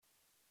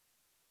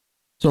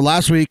So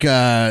last week,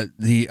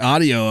 the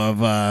audio of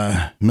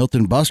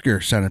Milton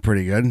Busker sounded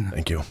pretty good.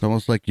 Thank you. It's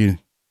almost like you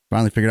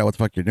finally figured out what the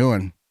fuck you're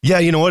doing. Yeah,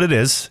 you know what it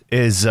is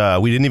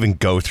we didn't even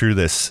go through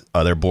this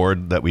other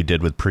board that we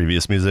did with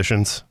previous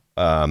musicians.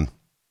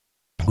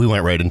 We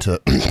went right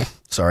into,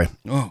 sorry.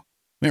 Oh,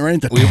 went right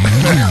into.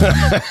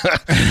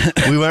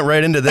 We went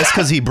right into this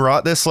because he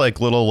brought this like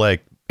little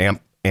like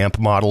amp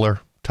modeler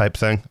type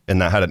thing,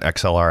 and that had an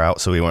XLR out.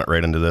 So we went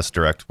right into this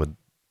direct with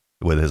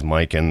his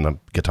mic and the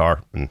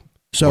guitar, and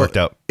worked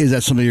out. Is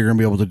that something you're going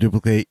to be able to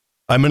duplicate?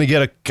 I'm going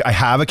to I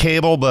have a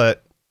cable,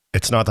 but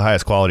it's not the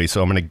highest quality.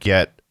 So I'm going to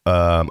get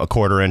a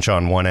 1/4 inch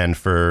on one end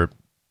for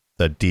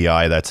the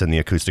DI that's in the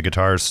acoustic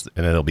guitars,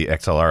 and it'll be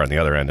XLR on the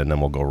other end, and then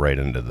we'll go right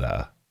into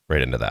that,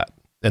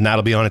 and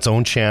that'll be on its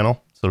own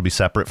channel, so it'll be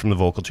separate from the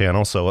vocal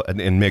channel. So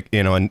in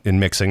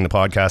mixing the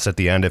podcast at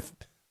the end, if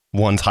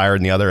one's higher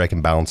than the other, I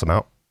can balance them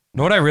out. You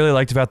know what I really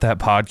liked about that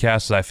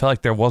podcast is I felt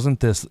like there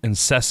wasn't this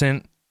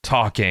incessant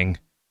talking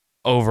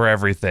over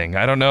everything.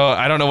 I don't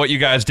know what you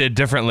guys did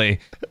differently.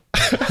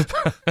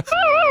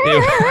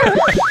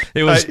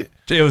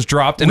 It was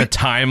dropped in a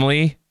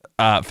timely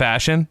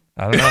fashion.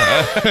 I don't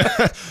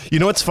know. You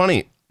know what's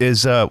funny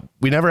is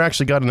we never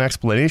actually got an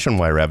explanation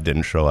why Rev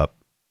didn't show up.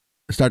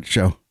 Start the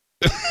show.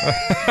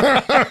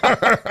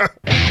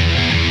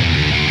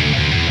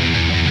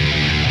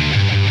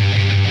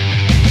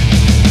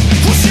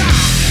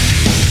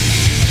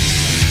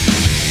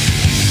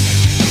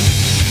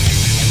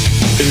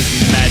 It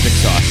is magic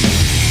sauce.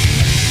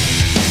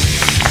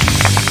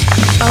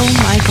 Oh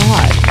my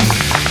god.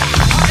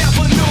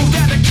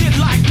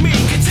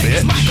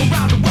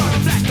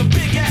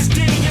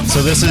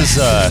 So this is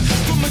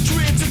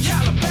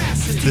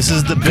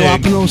the big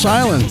Galapagos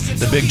Island.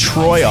 The big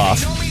Troy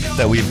off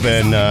that we've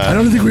been. I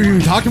don't think we've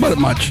even talked about it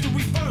much.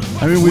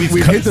 I mean,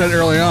 we've hit that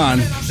early on.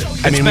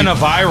 It's been a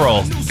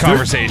viral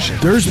conversation.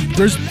 There's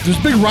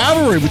big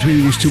rivalry between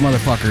these two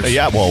motherfuckers.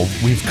 Yeah, well,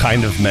 we've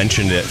kind of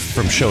mentioned it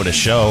from show to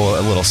show,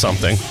 a little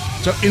something.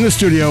 So in the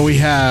studio we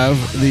have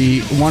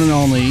the one and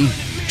only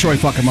Troy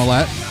fucking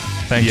Millette.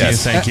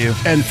 Thank you.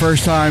 And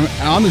first time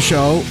on the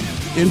show,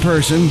 in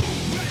person,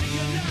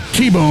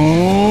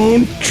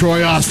 T-Bone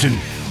Troy Austin.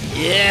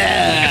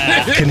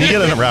 Yeah. Can you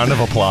get a round of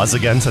applause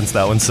again, since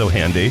that one's so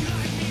handy?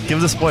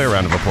 Give this boy a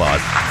round of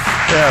applause.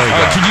 There we go.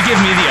 Can you give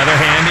me the other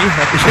handy?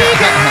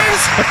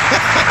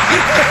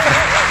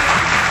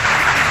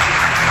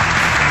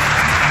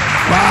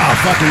 Wow,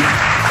 fucking.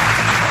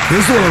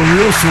 This is one of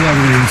real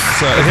celebrities.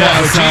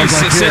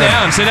 Sit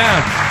down.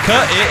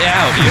 Cut it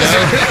out.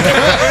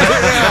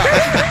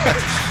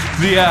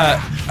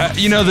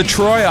 The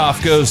Troy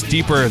off goes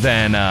deeper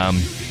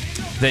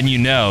than you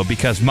know,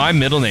 because my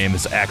middle name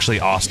is actually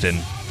Austin.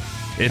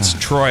 It's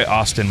Troy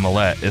Austin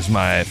Millette is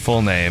my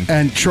full name.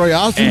 And Troy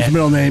Austin's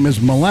middle name is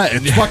Millette.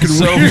 It's fucking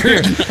so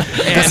weird.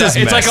 And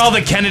it's like all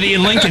the Kennedy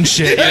and Lincoln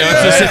shit. You know,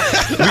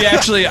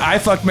 it's just, I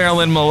fucked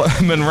Marilyn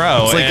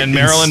Monroe, like and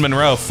Marilyn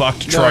Monroe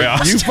fucked Troy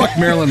Austin. You fucked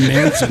Marilyn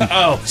Manson.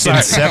 Oh, sorry.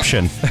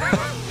 Inception.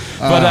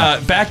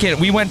 But back in,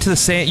 we went to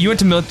you went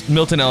to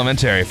Milton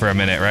Elementary for a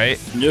minute, right?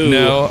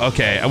 No.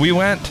 Okay. We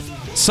went,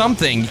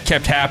 something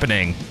kept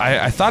happening.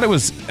 I thought it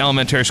was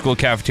elementary school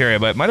cafeteria,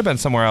 but it might have been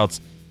somewhere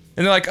else.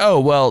 And they're like, oh,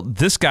 well,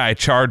 this guy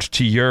charged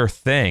to your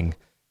thing. And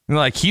they're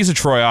like, he's a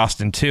Troy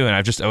Austin too, and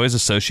I've just always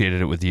associated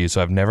it with you, so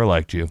I've never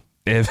liked you.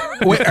 Wait,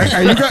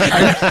 are you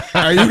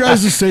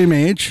guys the same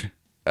age?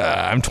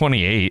 I'm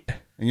 28.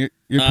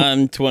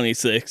 I'm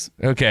 26.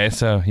 Okay,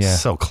 so yeah.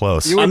 So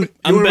close. I'm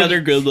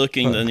better good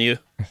looking than you.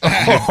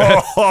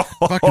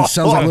 Fucking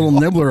sounds like a little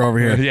nibbler over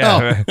here.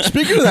 Yeah. Oh,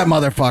 speaking of that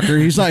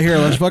motherfucker, he's not here.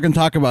 Let's fucking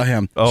talk about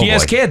him. He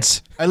has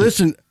kids. I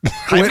listen.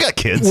 I've got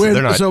kids.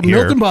 They're not so here.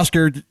 Milton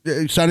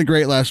Busker sounded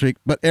great last week,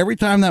 but every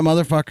time that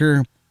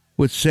motherfucker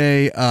would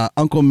say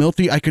Uncle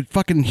Milty, I could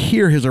fucking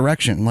hear his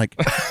erection. Like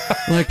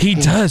He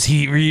does.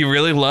 He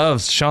really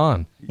loves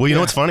Sean. Well, you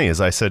know what's funny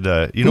is I said,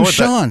 you know who's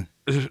what? Sean?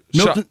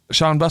 Milton.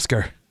 Sean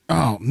Busker.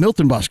 Oh,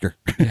 Milton Busker.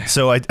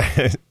 So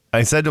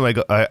I said to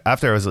him,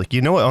 after I was like,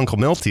 you know what Uncle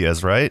Milty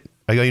is, right?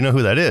 I go, you know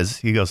who that is?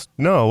 He goes,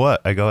 no,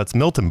 what? I go, it's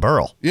Milton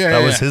Berle.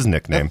 That was his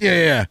nickname.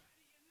 Yeah.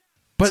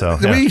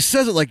 But the way he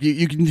says it, like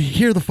you can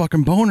hear the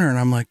fucking boner, and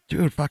I'm like,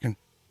 dude, fucking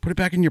put it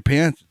back in your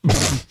pants.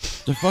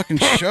 It's a fucking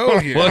show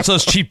here. Well, it's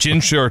those cheap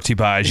gym shorts he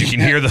buys. You can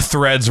hear the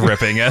threads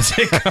ripping as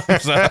it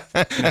comes out.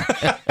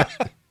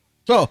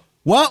 So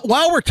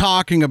while we're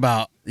talking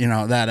about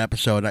that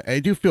episode, I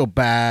do feel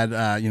bad.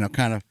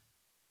 Kind of.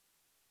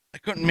 I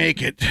couldn't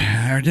make it,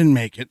 or didn't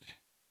make it.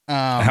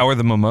 How are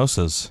the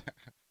mimosas?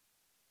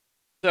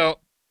 So,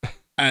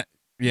 I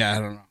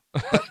don't know.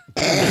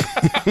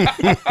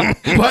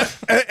 But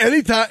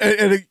anytime,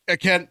 and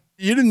again,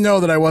 you didn't know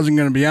that I wasn't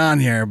going to be on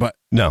here, but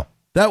No.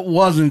 that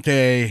wasn't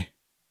a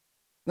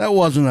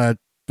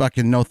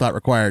fucking no thought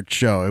required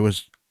show. It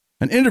was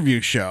an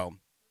interview show,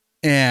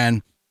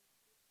 and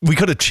We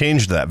could have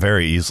changed that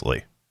very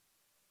easily.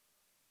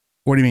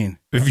 what do you mean?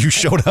 If you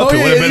showed up, Oh it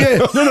would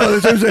have been. No.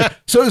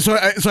 So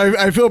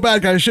I feel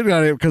bad because I shouldn't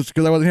on it because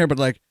I wasn't here. But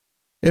like,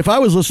 if I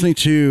was listening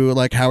to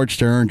like Howard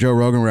Stern, Joe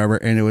Rogan, whatever,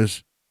 and it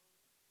was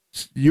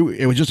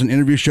it was just an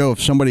interview show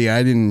of somebody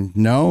I didn't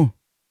know,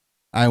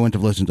 I wouldn't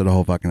have listened to the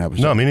whole fucking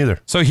episode. No, me neither.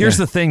 So here's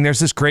the thing. There's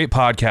this great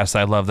podcast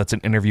I love that's an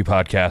interview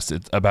podcast.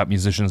 It's about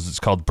musicians. It's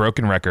called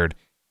Broken Record.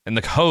 And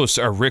the hosts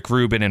are Rick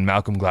Rubin and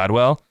Malcolm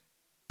Gladwell.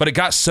 But it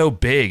got so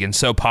big and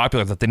so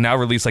popular that they now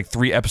release like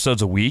 3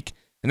 episodes a week.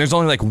 And there's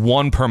only like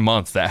 1 per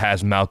month that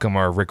has Malcolm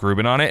or Rick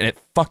Rubin on it. And it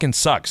fucking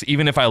sucks.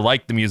 Even if I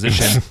like the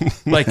musician,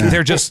 like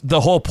they're just,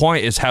 the whole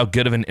point is how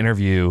good of an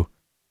interview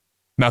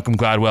Malcolm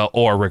Gladwell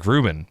or Rick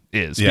Rubin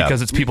is,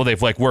 because it's people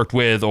they've like worked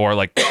with, or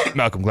like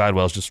Malcolm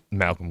Gladwell is just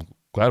Malcolm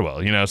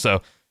Gladwell, you know?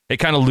 So it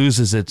kind of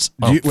loses its.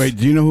 Do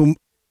you know who,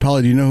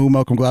 Paulie, do you know who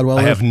Malcolm Gladwell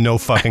is? I have no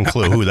fucking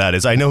clue who that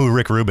is. I know who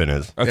Rick Rubin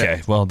is.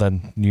 Okay. Well,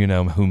 then you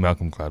know who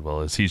Malcolm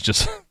Gladwell is. He's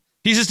just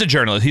a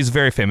journalist. He's a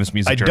very famous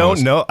music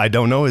journalist. I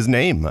don't know his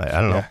name.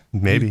 I don't know.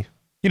 Maybe.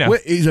 You know.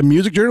 Wait, he's a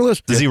music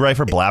journalist? Does he write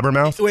for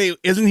Blabbermouth? Wait,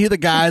 isn't he the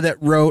guy that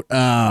wrote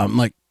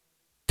like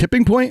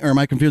Tipping Point, or am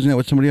I confusing that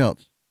with somebody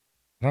else?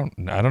 I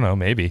don't know.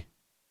 Maybe.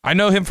 I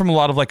know him from a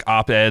lot of like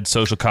op-ed,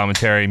 social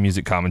commentary,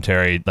 music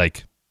commentary,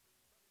 like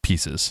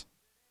pieces.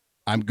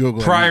 I'm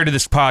Googling. Prior to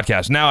this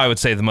podcast, now I would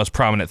say the most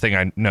prominent thing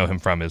I know him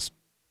from is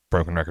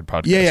Broken Record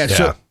podcast.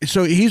 Yeah.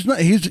 So he's not.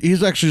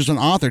 He's actually just an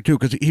author too,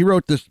 because he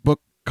wrote this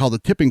book called The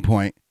Tipping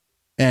Point,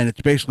 and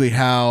it's basically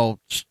how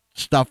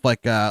stuff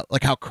like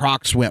how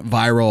Crocs went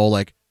viral,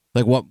 like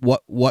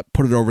what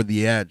put it over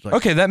the edge. Like,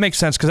 okay, that makes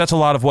sense, because that's a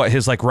lot of what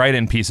his like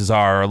write-in pieces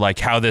are, or like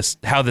how this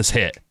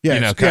hit. Yeah, you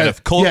know, kind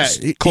of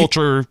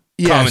culture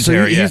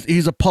commentary. So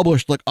he's a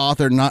published like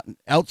author, not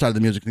outside of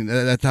the music thing.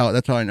 That's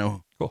how I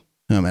know. Cool.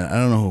 No, man, I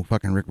don't know who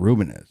fucking Rick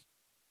Rubin is.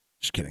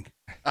 Just kidding.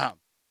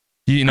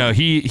 You know,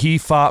 he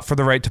fought for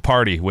the right to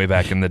party way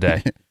back in the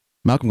day.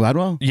 Malcolm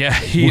Gladwell? Yeah,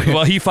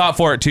 he fought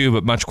for it too,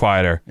 but much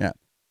quieter. Yeah.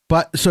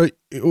 But so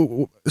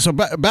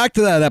back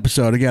to that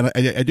episode again.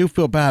 I do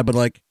feel bad, but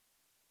like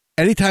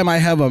anytime I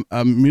have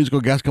a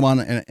musical guest come on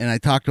and I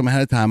talk to them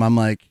ahead of time, I'm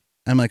like,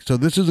 so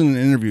this isn't an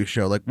interview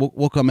show. Like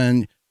we'll come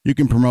in, you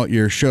can promote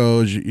your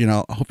shows, you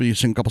know, hopefully you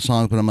sing a couple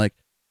songs, but I'm like,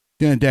 at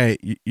the end of the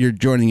day, you're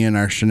joining in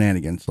our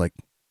shenanigans. Like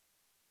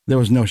there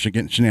was no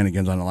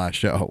shenanigans on the last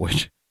show,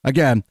 which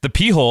again, the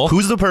pee hole.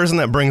 Who's the person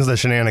that brings the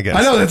shenanigans?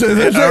 I know that's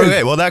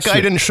okay. Well, that guy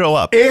didn't show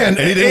up, and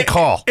he didn't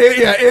call.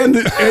 And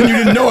you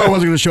didn't know I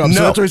wasn't going to show up. No,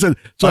 so that's what I said.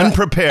 So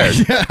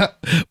unprepared. Yeah,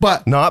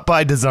 but not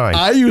by design.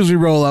 I usually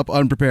roll up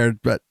unprepared,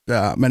 but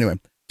anyway.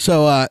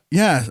 So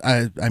yeah,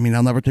 I mean,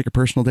 I'll never take a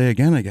personal day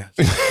again, I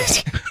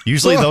guess.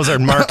 Usually those are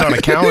marked on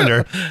a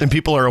calendar and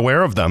people are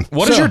aware of them.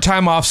 What is your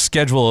time off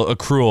schedule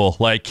accrual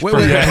like for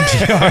the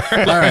NTR?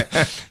 All right.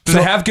 Does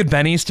it have good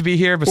bennies to be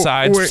here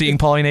besides seeing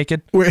Paulie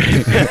naked?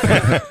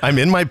 I'm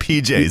in my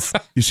PJs.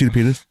 You see the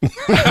penis?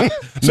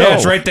 No,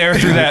 it's right there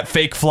through that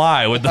fake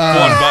fly with the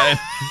one button.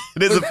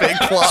 It is a fake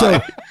fly.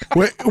 So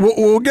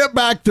we'll get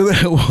back to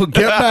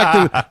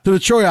the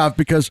Troy off,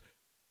 because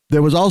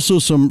there was also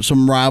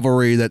some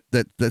rivalry that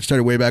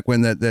started way back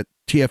when that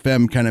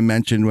TFM kind of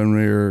mentioned when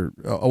we were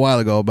a while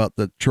ago about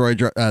the toy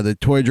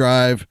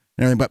drive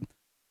and everything. But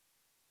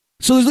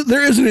so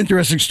there is an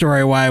interesting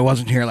story why I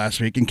wasn't here last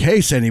week, in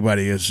case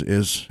anybody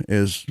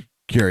is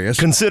curious.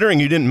 Considering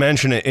you didn't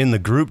mention it in the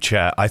group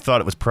chat, I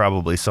thought it was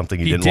probably something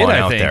you didn't want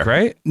out there.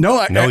 Right? No,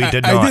 he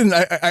did not. I didn't.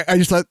 I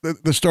just thought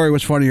the story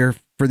was funnier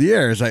for the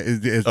air. Is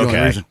the only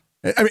reason.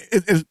 I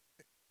mean,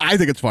 I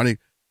think it's funny.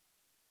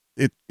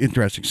 It's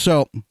interesting.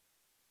 So.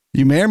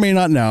 You may or may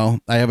not know,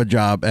 I have a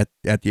job at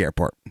the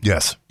airport.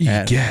 Yes.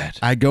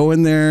 I go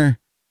in there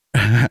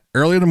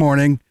early in the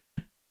morning,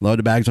 load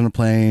the bags on the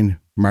plane,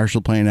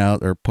 marshal the plane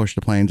out, or push the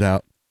planes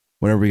out,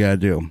 whatever we got to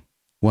do.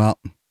 Well,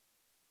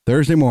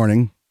 Thursday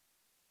morning,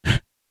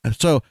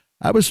 so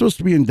I was supposed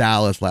to be in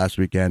Dallas last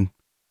weekend,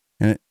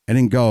 and I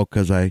didn't go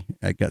because I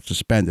got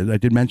suspended. I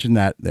did mention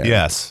that there.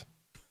 Yes.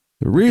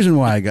 The reason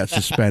why I got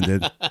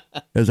suspended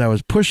is I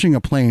was pushing a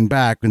plane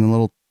back in a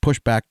little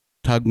pushback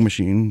tug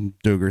machine,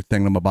 Duger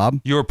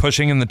thingamabob. You were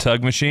pushing in the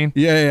tug machine?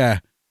 Yeah.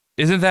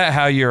 Isn't that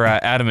how your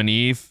Adam and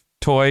Eve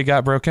toy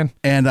got broken?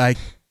 And I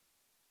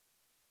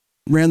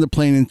ran the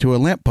plane into a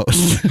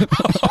lamppost.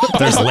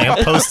 There's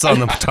lampposts on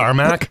the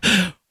tarmac?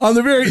 On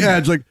the very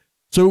edge. Like,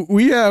 so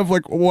we have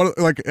like one,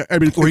 like, I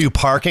mean. Were you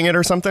parking it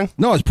or something?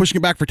 No, I was pushing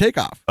it back for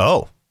takeoff.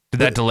 Oh.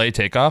 Did that delay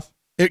takeoff?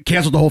 It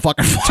canceled the whole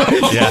fucking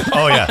flight. Yeah.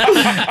 Oh, yeah.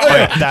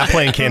 That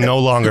plane can no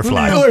longer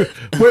fly.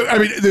 I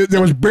mean,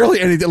 there was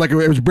barely anything. Like,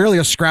 it was barely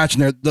a scratch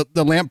in there.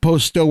 The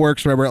lamppost still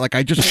works, whatever. Like,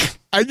 I just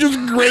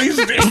grazed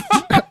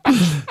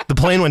it. The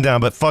plane went down,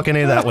 but fucking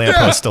A, that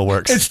lamppost still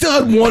works. It still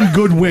had one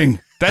good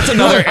wing. That's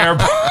another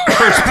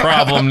airport's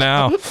problem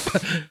now.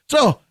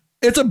 So,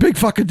 it's a big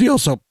fucking deal.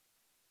 So,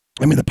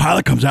 I mean, the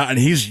pilot comes out and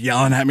he's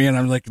yelling at me, and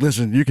I'm like,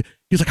 listen,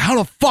 he's like, how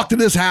the fuck did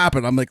this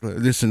happen? I'm like,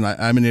 listen,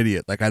 I'm an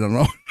idiot. Like, I don't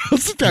know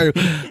what to tell you.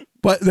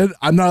 But then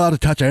I'm not allowed to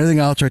touch anything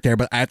else right there,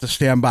 but I have to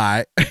stand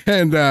by.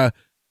 And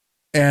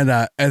then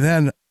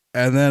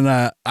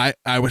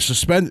I was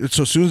suspended.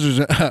 So as soon as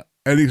there's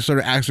any sort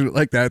of accident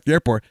like that at the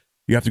airport,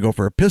 you have to go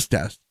for a piss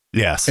test.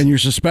 Yes. And you're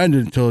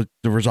suspended until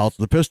the results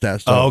of the piss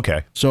test. So,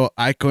 okay. So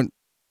I couldn't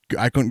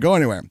go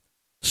anywhere.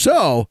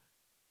 So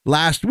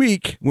last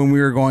week when we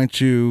were going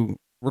to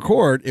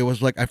record, it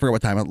was like, I forget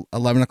what time,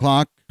 11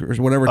 o'clock or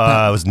whatever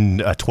time.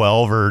 It was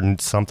 12 or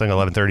something,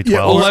 11:30, 12. Yeah,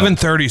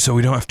 11:30, so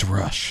we don't have to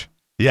rush.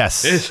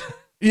 Yes.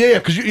 Yeah,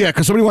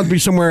 because somebody wanted to be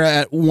somewhere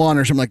at 1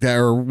 or something like that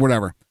or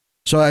whatever.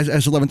 So I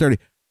said 11:30.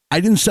 I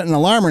didn't set an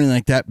alarm or anything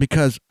like that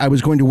because I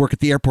was going to work at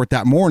the airport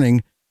that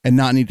morning and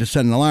not need to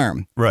set an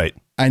alarm. Right.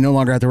 I no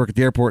longer had to work at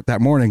the airport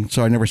that morning,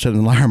 so I never set an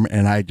alarm,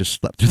 and I just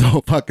slept through the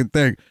whole fucking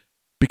thing.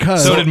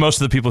 Because So did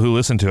most of the people who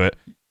listen to it.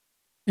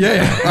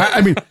 Yeah.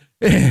 I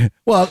mean,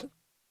 well,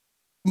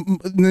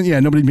 yeah,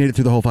 nobody made it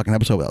through the whole fucking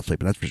episode without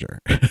sleeping. That's for sure.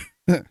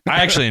 I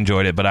actually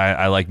enjoyed it, but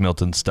I like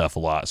Milton's stuff a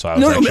lot, so I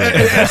was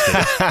actually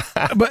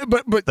invested.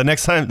 But The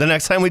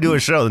next time we do a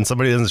show, then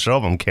somebody doesn't show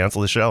up, I'm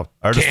cancel the show.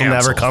 Artist will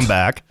never Canceled. come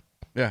back.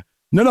 yeah,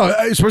 no,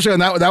 especially on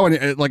that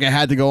one, like I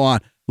had to go on.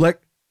 Like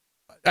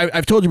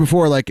I've told you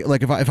before, like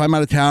if I'm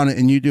out of town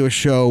and you do a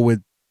show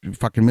with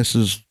fucking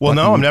Mrs. Well,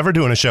 no, I'm never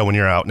doing a show when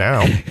you're out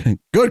now.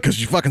 Good, because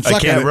you fucking suck I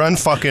at can't it. run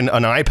fucking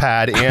an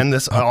iPad and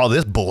all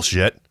this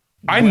bullshit.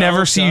 I Well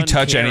never see you done,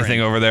 touch Karen.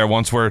 anything over there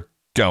once we're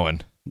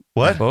going.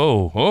 What?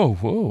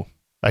 Whoa.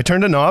 I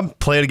turned a knob.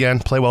 Play it again.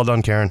 Play Well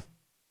Done, Karen.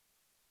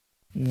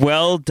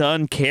 Well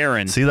done,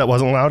 Karen. See, that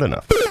wasn't loud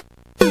enough.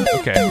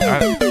 Okay.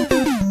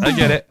 I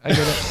get it.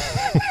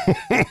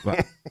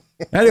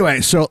 Anyway,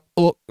 so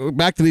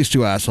back to these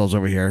two assholes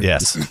over here.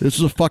 Yes. This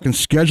is a fucking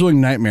scheduling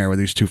nightmare with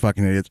these two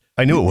fucking idiots.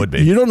 I knew it would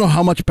be. You don't know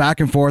how much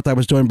back and forth I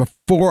was doing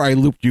before I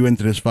looped you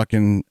into this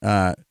fucking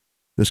the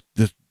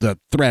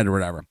thread or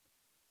whatever.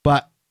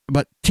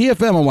 But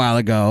TFM a while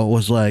ago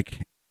was like,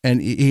 and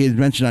he had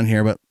mentioned on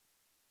here, but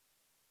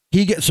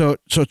he gets so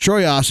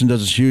Troy Austin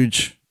does this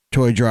huge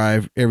toy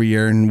drive every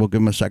year, and we'll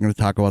give him a second to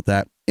talk about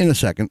that in a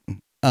second.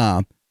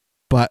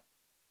 But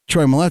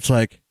Troy Millette's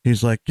like,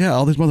 he's like, yeah,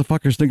 all these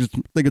motherfuckers think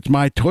it's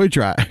my toy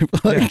drive.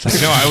 Like, It's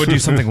like, no, I would do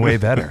something way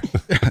better.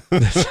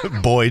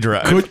 Boy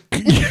drive.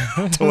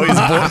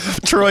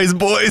 Troy's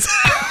boys.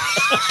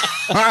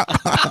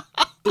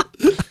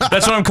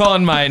 That's what I'm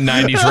calling my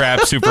 90s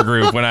rap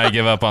supergroup when I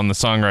give up on the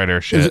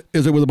songwriter shit.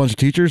 is it with a bunch of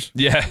teachers?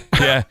 Yeah,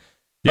 and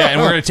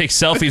we're going to take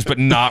selfies but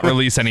not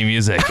release any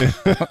music.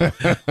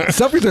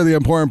 Selfies are the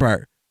important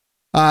part.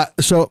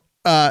 So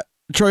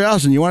Troy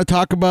Austin, you want to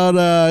talk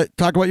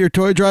about your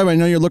toy drive? I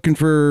know you're looking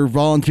for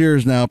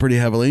volunteers now pretty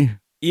heavily.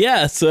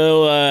 Yeah,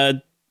 so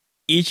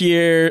each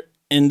year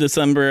in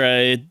December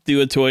I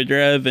do a toy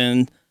drive,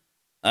 and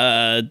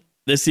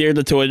this year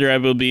the toy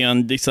drive will be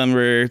on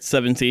December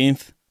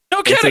 17th.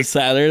 Okay. It's a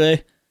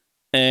Saturday.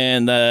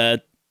 And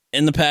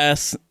in the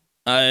past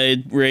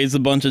I raised a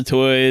bunch of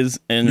toys,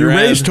 and You Rev-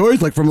 raise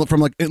toys like from little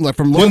When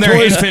they're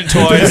toys. infant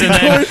toys, and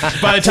then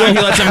by the time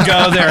you let them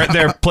go,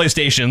 they're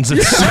PlayStations.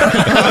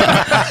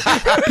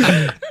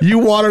 You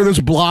water this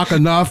block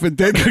enough and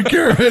take good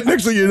care of it.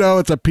 Next thing you know,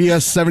 it's a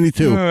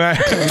PS72.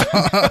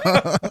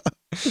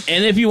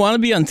 And if you want to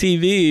be on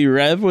TV,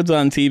 Rev was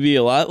on TV a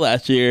lot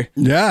last year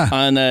Yeah.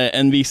 on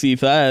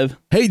NBC5.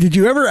 Hey, did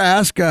you ever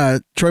ask Troy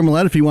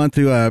Millette if he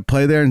wanted to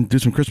play there and do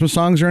some Christmas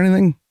songs or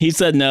anything? He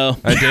said no.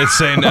 I did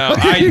say no.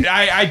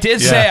 I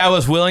did say I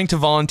was willing to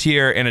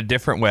volunteer in a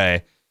different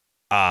way,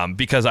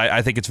 because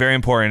I think it's very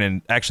important.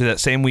 And actually, that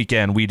same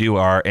weekend, we do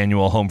our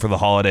annual Home for the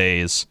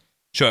Holidays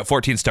show at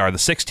 14 Star, the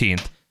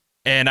 16th.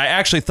 And I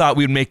actually thought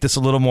we'd make this a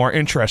little more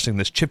interesting,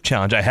 this chip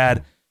challenge. I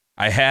had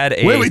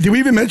a... Wait, did we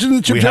even mention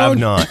the chip We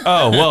challenge? have not.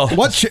 Oh, well.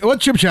 What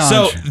chip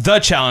challenge? So, the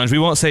challenge. We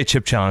won't say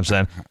chip challenge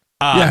then.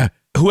 Yeah.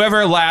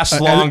 Whoever lasts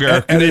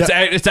longer, and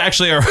it's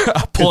actually a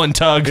pull and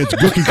tug. it's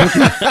Gookie Cookie.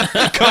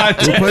 We'll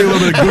content. play a little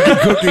bit of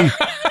Gookie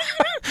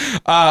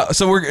Cookie.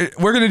 So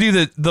we're gonna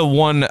do the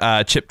one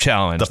chip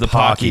challenge, the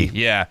Pocky,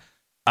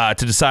 Pocky.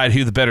 to decide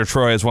who the better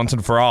Troy is once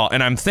and for all.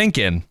 And I'm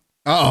thinking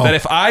Uh-oh. that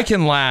if I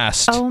can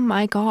last Oh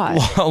my God.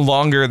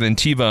 longer than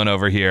T-Bone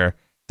over here,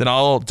 then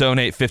I'll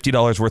donate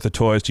 $50 worth of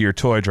toys to your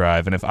toy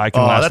drive. And if I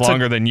can last that's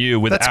longer than you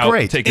without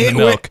great. taking the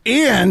milk,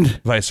 And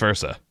vice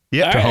versa,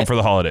 Yeah. to Home for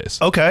the Holidays.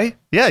 Okay.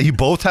 Yeah, you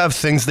both have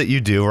things that you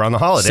do around the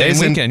holidays. Same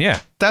and weekend, yeah,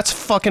 That's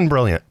fucking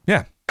brilliant.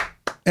 yeah.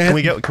 Can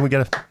we get a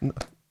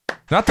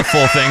Not the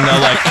full thing though.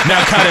 Like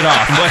now, cut it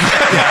off. Like,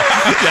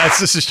 Yeah, it's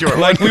just a short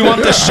like we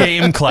want the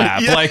shame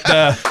clap. Yeah. Like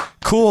the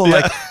cool. Yeah.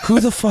 Like who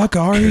the fuck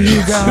are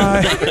you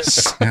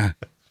guys?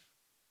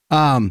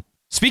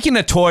 Speaking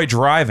of toy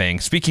driving,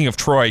 speaking of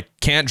Troy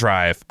can't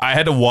drive, I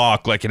had to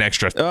walk like an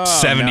extra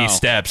 70 no.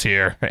 steps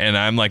here, and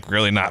I'm like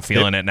really not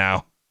feeling it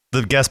now.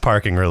 The guest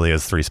parking really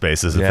is 3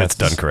 spaces if Yeah, it's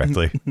done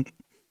correctly.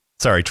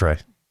 Sorry, Trey.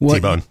 what,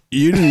 T-Bone.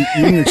 you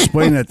didn't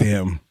explain that to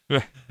him.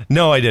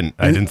 No, I didn't.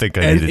 I didn't think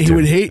I And needed he to.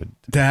 would hate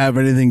to have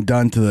anything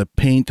done to the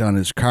paint on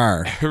his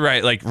car.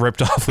 Right, like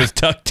ripped off with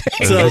duct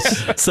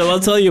tape. So I'll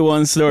tell you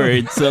one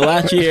story. So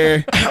last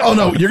year, Oh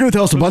no, you're gonna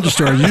tell us a bunch of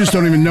stories. You just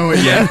don't even know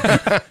it yet.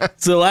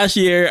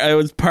 I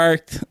was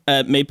parked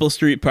at Maple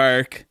Street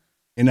Park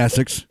In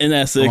Essex. in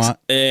Essex, Go on.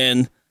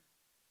 and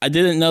I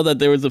didn't know that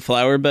there was a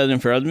flower bed in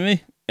front of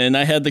me, and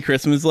I had the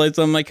Christmas lights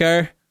on my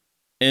car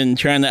and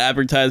trying to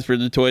advertise for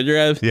the toy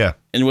drive. Yeah.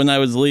 And when I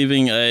was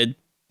leaving, I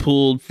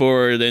pulled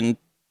forward and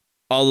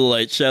all the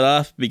lights shut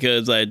off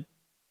because I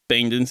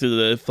banged into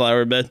the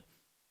flower bed.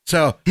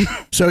 So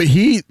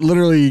he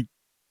literally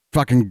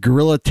fucking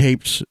gorilla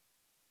tapes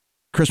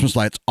Christmas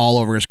lights all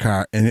over his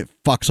car, and it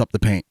fucks up the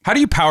paint. How do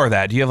you power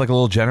that? Do you have like a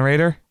little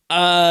generator?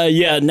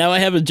 Yeah, now I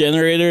have a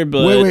generator,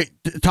 but Wait.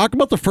 Talk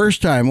about the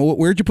first time.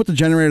 Where'd you put the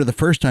generator the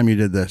first time you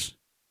did this?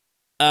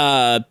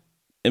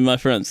 in my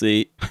front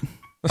seat.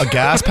 A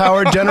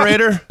gas-powered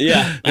generator?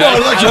 Yeah. No,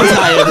 electrical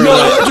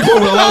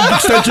with a long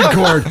extension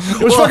cord.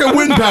 It was fucking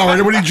wind powered,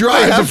 and when he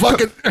drives,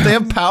 They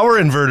have power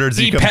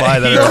inverters you can buy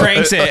that he are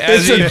cranks it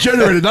as it's he, a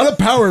generator, not a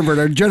power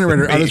inverter, a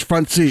generator on his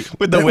front seat.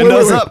 with the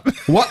windows up.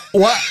 What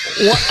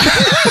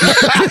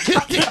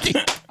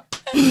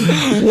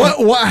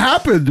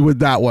happened with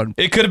that one?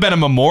 it could have been a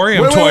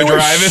memoriam Wait, toy wait, wait.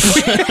 drive if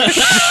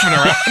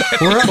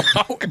we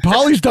around.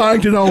 Polly's dying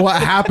to know what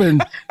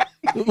happened.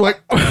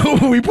 Like,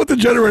 we put the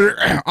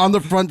generator on the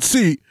front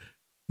seat,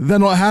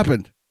 then what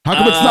happened? How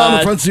come it's not on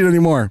the front seat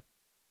anymore?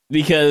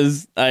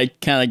 Because I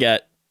kind of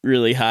got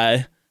really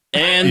high,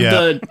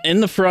 and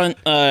in the front,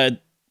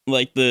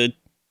 like the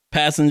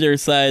passenger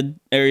side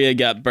area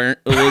got burnt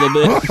a little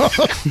bit.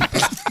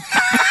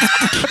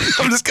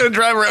 I'm just going to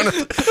drive around.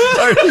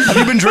 Have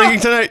you been drinking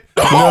tonight?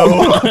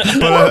 No,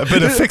 but I've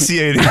been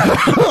asphyxiating.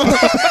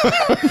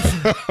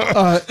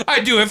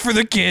 I do it for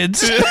the kids.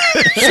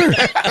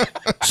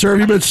 Sir, have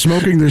you been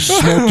smoking? There's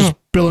smoke just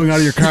billowing out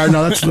of your car.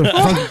 No, that's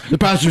the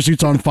passenger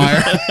seat's on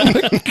fire.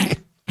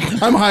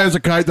 I'm high as a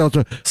kite, though,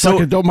 so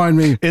fuck it, don't mind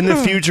me. In the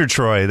future,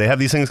 Troy, they have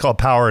these things called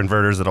power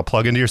inverters that'll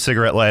plug into your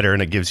cigarette lighter,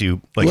 and it gives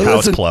you like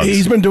house plugs.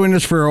 He's been doing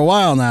this for a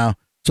while now.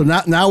 So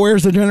now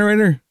where's the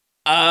generator?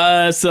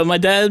 So my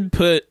dad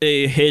put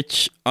a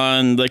hitch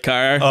on the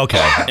car.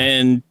 Okay.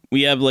 And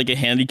we have like a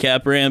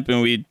handicap ramp,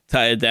 and we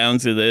tie it down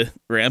to the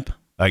ramp.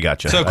 I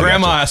gotcha. So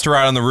grandma has to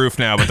ride on the roof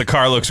now, but the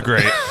car looks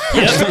great.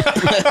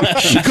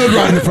 She could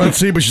ride in the front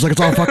seat, but she's like,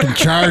 it's all fucking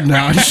charred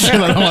now. Shit,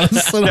 I don't want to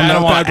sit on I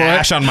don't that want bad boy.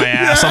 ash on my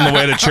ass on the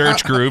way to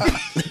church group.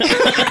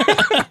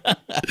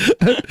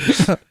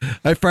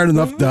 I fired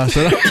enough dust.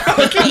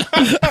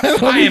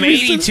 I am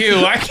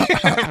 82. I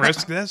can't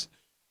risk this.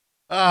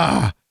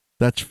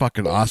 That's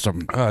fucking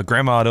awesome.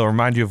 Grandma, it'll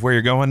remind you of where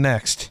you're going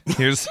next.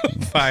 Here's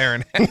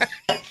fire and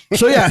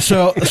So yeah,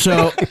 so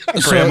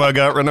Grandma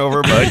got run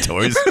over by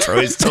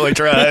Troy's Toy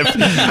Drive.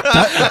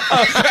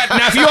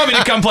 now, if you want me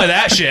to come play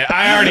that shit,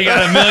 I already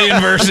got a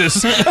million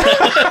verses.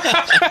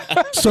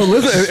 So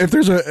listen, if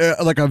there's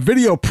a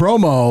video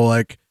promo,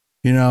 like,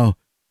 you know,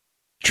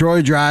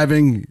 Troy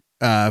driving,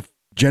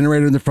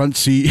 generator in the front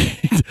seat,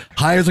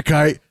 high as a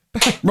kite,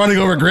 running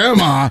over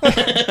grandma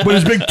with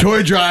his big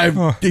toy drive.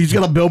 He's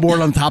got a billboard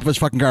on top of his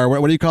fucking car.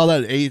 What do you call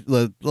that?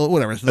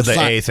 Whatever. The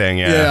A thing,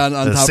 yeah. Yeah, on the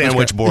top of his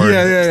sandwich car. board.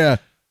 Yeah.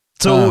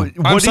 So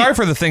I'm sorry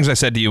for the things I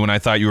said to you when I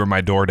thought you were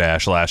my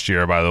DoorDash last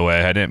year, by the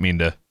way. I didn't mean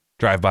to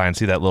drive by and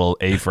see that little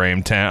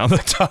A-frame tent on the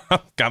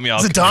top. Got me all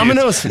Is it confused.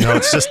 Domino's? No,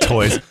 it's just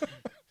toys.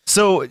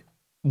 So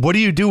what do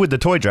you do with the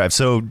toy drive?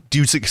 So do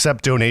you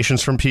accept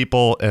donations from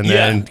people and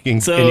then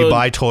and you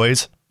buy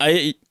toys?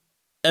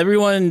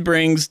 Everyone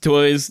brings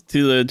toys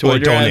to the toy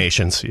drive.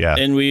 Donations, yeah.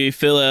 And we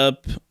fill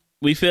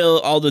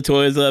all the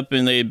toys up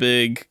in a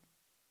big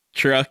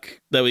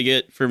truck that we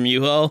get from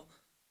U-Haul,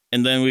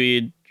 and then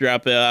we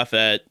drop it off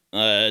at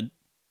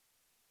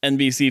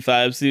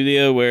NBC5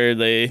 studio, where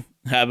they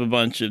have a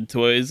bunch of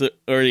toys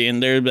already in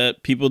there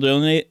that people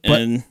donate.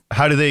 And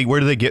how do they? Where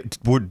do they get?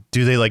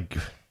 Do they like?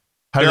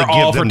 How do They're they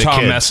give all them for to Tom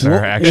kids?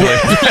 Messner,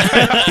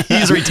 actually.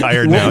 He's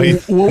retired now.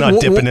 He's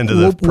not dipping into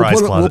the prize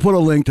closet. We'll put a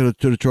link to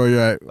the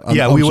Troy.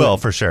 We will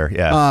for sure.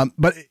 Yeah.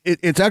 But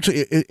it's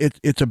actually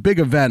it's a big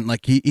event.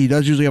 Like he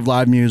does usually have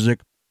live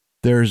music.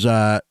 There's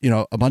a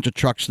bunch of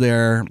trucks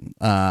there.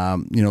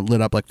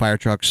 Lit up like fire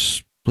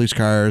trucks, police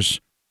cars.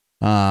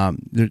 You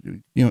want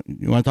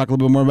to talk a little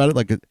bit more about it?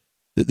 Like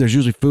there's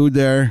usually food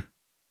there.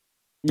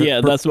 Yeah,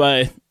 that's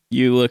why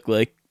you look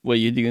like what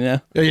you do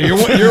now. Yeah, you're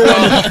one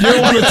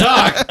to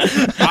talk.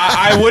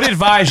 I would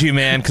advise you,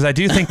 man, because I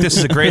do think this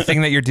is a great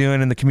thing that you're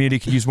doing, and the community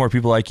could use more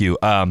people like you.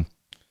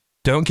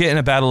 Don't get in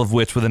a battle of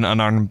wits with an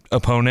unarmed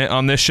opponent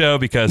on this show,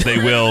 because they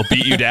will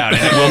beat you down,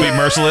 and it will be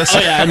merciless,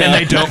 and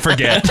they don't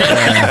forget.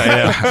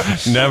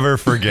 Never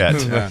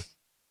forget. Yeah.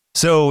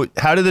 So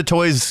how do the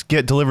toys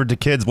get delivered to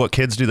kids? What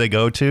kids do they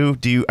go to?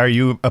 Are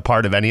you a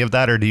part of any of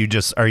that, or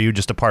are you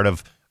just a part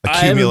of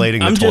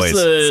accumulating the toys? I'm just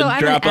a So I'm an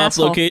drop-off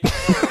asshole. location.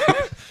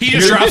 He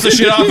just drops the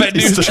shit off at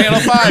News Channel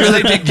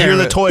 5. You're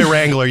the toy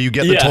wrangler. You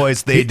get the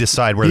toys. They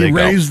decide where they He go.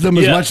 raised them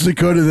as much as he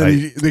could, and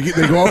then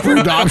they go out for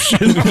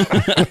adoption.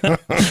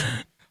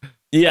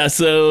 Yeah,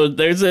 so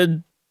there's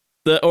the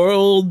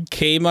old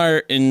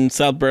Kmart in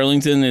South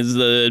Burlington is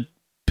the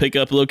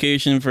pickup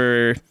location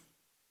for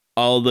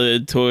all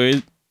the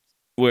toys,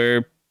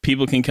 where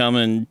people can come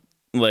and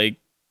they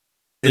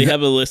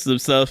have a list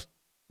of stuff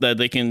that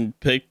they can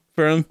pick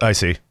from. I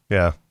see.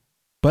 Yeah.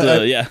 But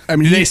I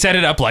mean, do they set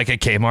it up like a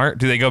Kmart?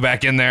 Do they go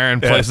back in there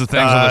and place the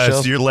things on the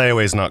shelf? Your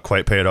layaway's not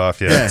quite paid off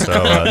yet,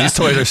 so these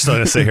toys are still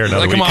going to sit here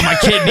another Like, week. come on, my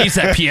kid needs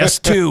that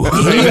PS2.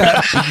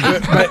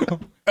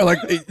 but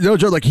like no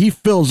joke, like he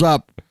fills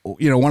up,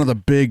 one of the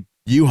big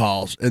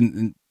U-Hauls,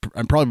 and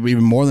and probably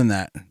even more than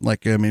that.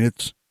 Like, I mean,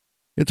 it's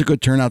a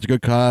good turnout. It's a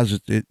good cause.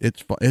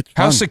 It's fun.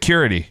 How's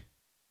security?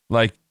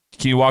 Like,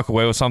 can you walk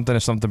away with something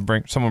if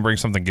someone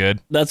brings something good?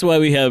 That's why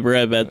we have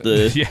Rev at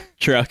the Yeah.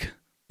 truck.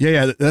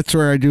 Yeah, that's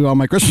where I do all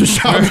my Christmas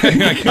shopping.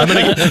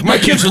 My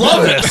kids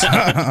love this.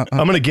 I'm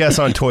gonna guess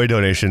on toy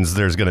donations.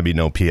 There's gonna be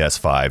no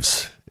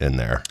PS5s in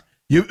there.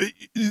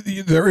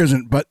 There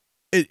isn't, but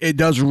it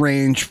does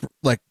range.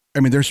 Like,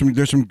 I mean, there's some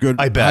good.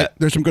 I bet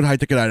there's some good high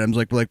ticket items.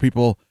 Like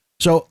people.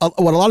 So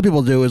what a lot of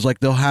people do is like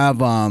they'll have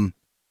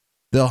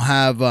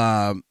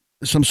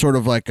some sort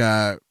of like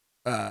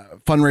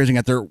fundraising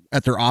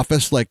at their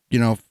office, like, you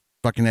know,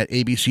 fucking at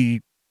ABC,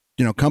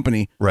 you know,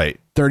 company. Right.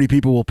 30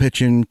 people will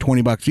pitch in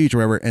 $20 each or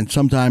whatever, and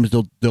sometimes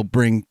they'll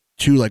bring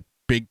 2 like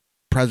big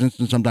presents,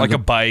 and sometimes Like a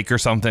bike or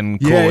something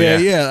cool.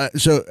 Yeah.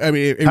 So I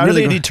mean, how do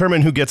they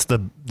determine who gets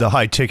the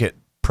high ticket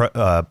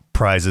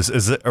prizes?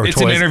 Is it or it's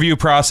toys? an interview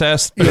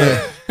process.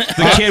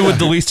 The kid with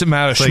the least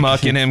amount of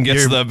schmuck in him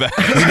gets the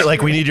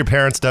best. We need your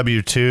parents'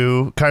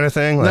 W-2 kind of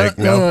thing. Like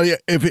no. Yeah.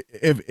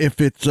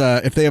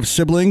 If they have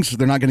siblings,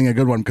 they're not getting a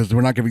good one because we're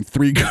not giving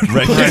 3 good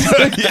ones.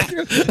 Right.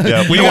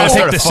 Yeah, We don't want to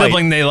start take a the fight.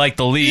 sibling they like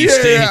the least.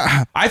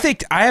 Yeah. I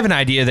think I have an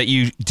idea that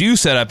you do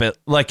set up at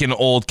like an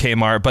old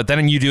Kmart, but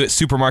then you do it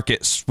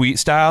supermarket suite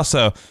style.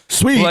 So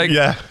Sweet. like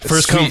Yeah,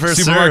 first come, first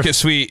serve. supermarket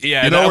suite.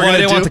 Yeah, You know what we're I gonna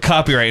didn't want do? the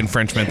copyright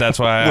infringement. That's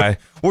why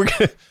We're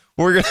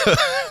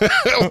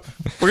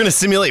gonna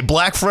simulate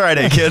Black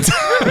Friday, kids.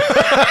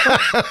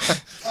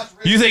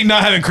 You think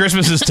not having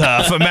Christmas is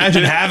tough?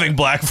 Imagine having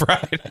Black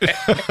Friday.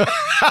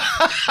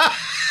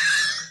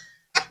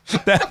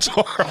 That's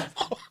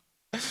horrible.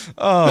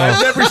 Oh,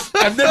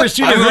 I've never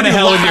seen. I'm going to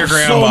hell with your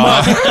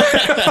grandma.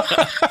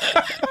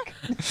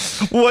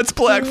 What's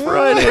Black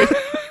Friday?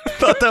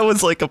 Thought that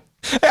was like a.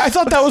 I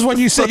thought that was when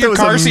you set Thought your that was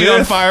car a seat on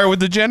myth. fire with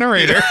the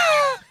generator.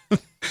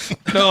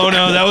 No,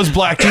 that was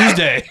Black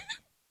Tuesday.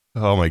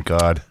 Oh my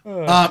God.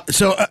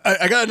 So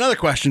I got another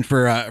question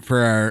for our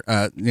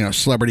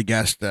celebrity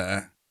guest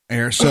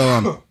here.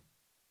 So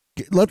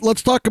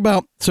let's talk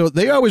about. So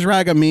they always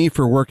rag on me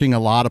for working a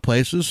lot of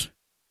places.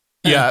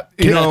 Yeah,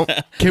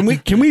 Can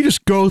we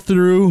just go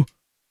through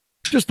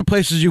just the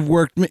places you've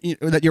worked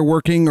that you're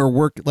working or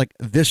worked like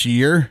this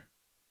year?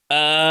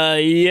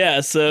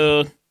 Yeah.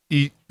 So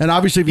And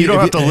obviously, if you don't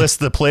if have to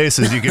list the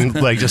places. You can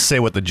like just say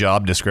what the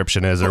job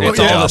description is or what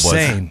the It's all job the was.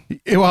 same.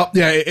 Well,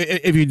 yeah.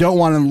 If you don't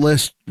want to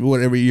list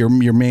whatever your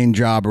main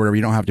job or whatever,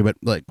 you don't have to. But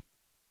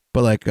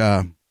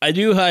I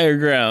do higher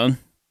ground.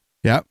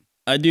 yeah,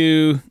 I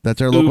do, that's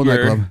our local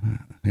Uber. nightclub.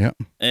 Yeah.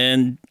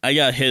 and I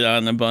got hit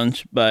on a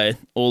bunch by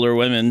older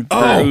women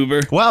for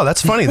Uber. Wow,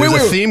 that's funny. There's a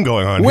theme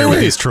going on here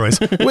with these Troys.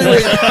 Wait. Mine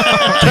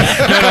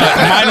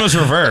was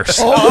reversed.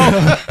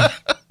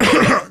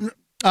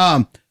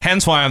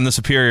 Hence why I'm the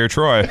superior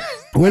Troy.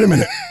 Wait a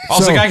minute.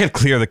 Also, I could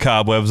clear the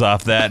cobwebs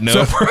off that.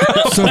 No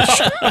problem.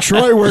 So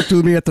Troy worked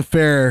with me at the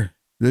fair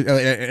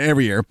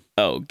every year.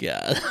 Oh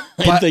God,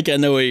 I But think I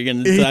know what you're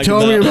going to He talk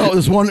told me about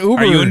this one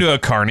Uber. Are you into a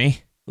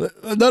carny?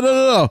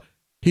 No.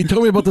 He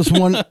told me about this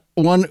one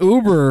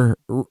Uber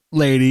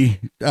lady.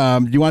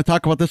 Do you want to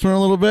talk about this one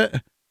a little bit?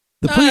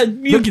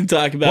 You can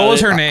talk about it. What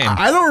was her name?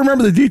 I don't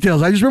remember the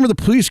details. I just remember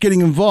the police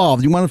getting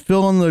involved. You want to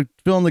fill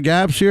in the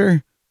gaps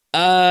here?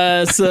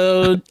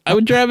 So I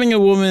was driving a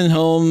woman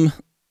home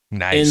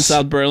Nice. in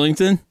South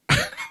Burlington.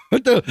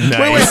 What the?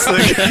 Nice.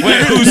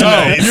 Wait, who's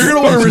nice? You're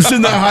gonna want to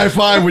rescind that high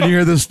five when you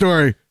hear this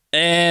story.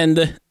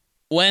 And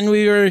when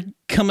we were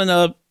coming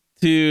up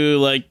to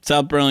like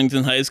South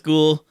Burlington High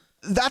School,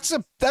 That's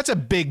a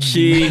big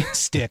She-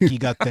 stick you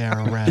got there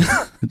already.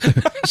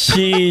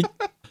 she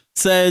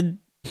said,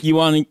 "You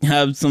want to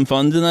have some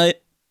fun tonight?"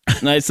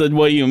 And I said,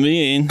 "What do you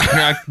mean?"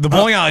 The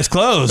bowling alley's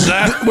closed.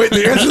 Wait,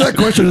 the answer to that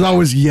question is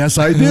always yes,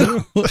 I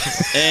do.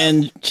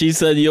 And she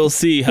said, "You'll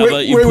see. How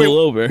about you pull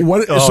over?"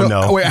 What? Oh,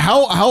 no. Wait,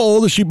 how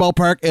old is she?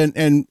 Ballpark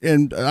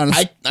and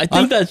I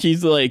think that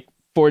she's like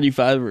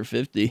 45 or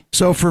 50.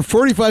 so for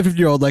 45,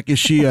 50-year-old, like, is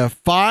she a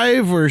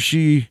 5 or is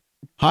she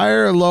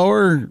higher or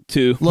lower?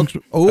 2. Looks.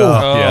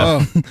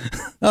 yeah.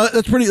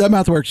 That's pretty. That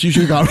math works. You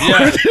should have gone for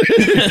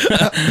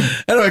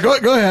it. Anyway,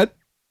 go ahead.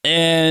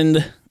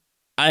 And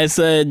I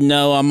said,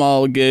 "No, I'm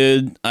all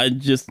good. I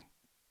just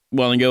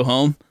want to go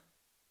home."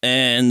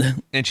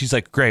 And And she's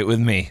like, great with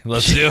me.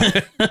 Let's do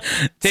it.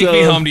 Take So-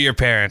 me home to your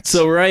parents.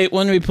 so right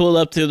when we pulled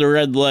up to the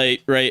red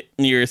light right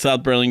near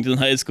South Burlington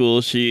High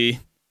School, she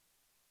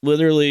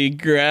literally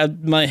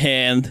grabbed my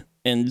hand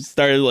and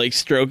started like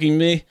stroking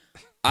me.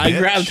 I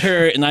grabbed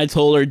her and I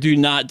told her, "Do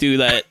not do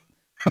that."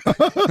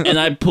 And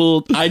I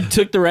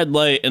took the red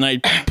light and I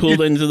pulled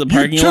into the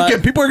parking You took lot.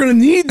 it. People are going to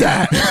need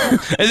that.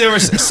 And there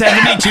was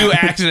 72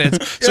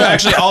 accidents. So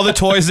actually, all the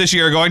toys this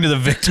year are going to the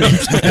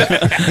victims.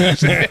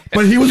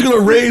 But he was going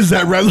to raise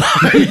that red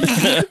light.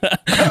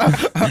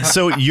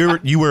 So you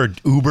were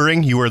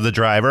Ubering. You were the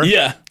driver.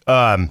 Yeah.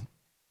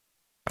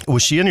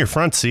 Was she in your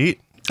front seat?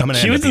 I'm gonna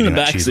She end was up in the eating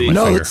that back cheese with seat. my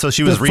No, finger. So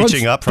she was the front-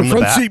 reaching up from the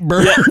the front back. seat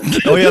burned.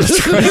 Oh yeah,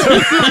 that's right.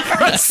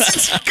 Front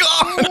seat's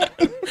gone.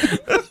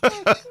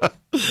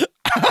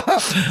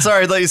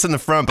 Sorry, I let you sit in the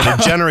front, but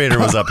the generator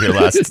was up here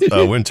last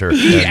winter.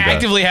 He and,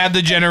 actively had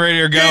the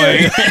generator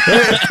going.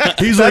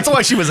 He's that's like,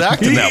 why she was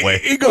acting that way.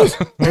 He goes,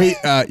 hey,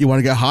 you want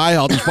to get high?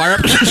 I'll just fire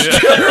up.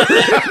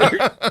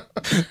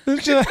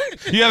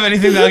 You have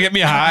anything that'll get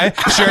me high?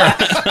 Sure.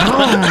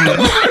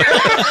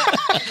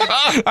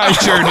 I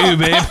sure do,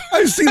 babe.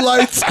 I see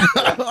lights.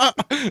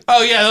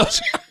 Oh, yeah.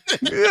 Those.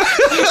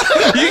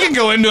 You can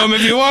go into them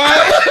if you want.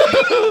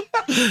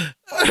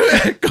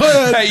 Go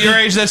ahead. At your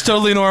age, that's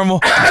totally normal.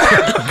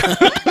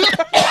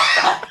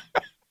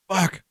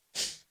 Fuck.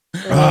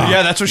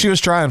 Yeah, that's what she was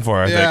trying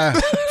for, I think. Yeah.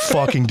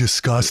 Fucking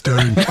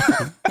disgusting.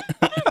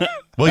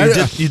 Well,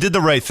 you did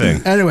the right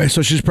thing. Anyway,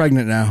 so she's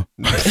pregnant now.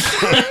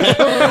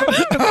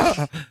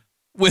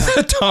 With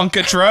a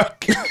Tonka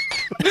truck.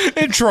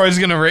 And Troy's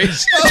going to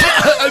race.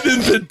 In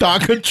the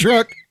Tonka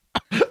truck.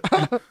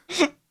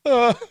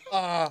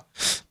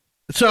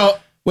 So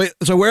we've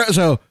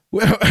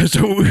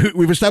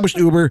established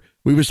Uber.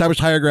 We've established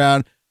Higher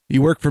Ground.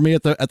 You work for me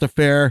at the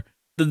fair.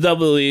 The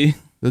double E.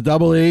 The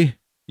Double E.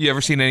 You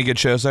ever seen any good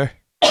shows there?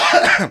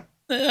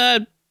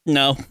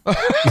 No.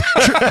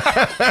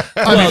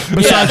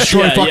 Besides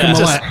Troy fucking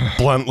Just Millette.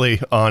 bluntly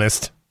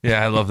honest.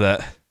 Yeah, I love that.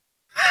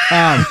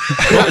 But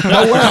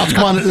where else?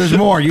 Come on, there's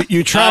more.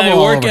 You travel. I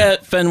all work over.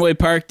 at Fenway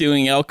Park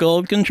doing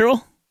alcohol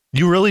control.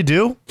 You really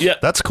do? Yeah.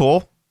 That's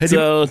cool.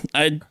 So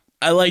I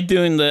like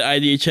doing the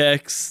ID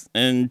checks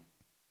and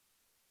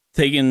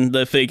taking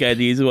the fake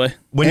IDs away.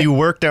 When you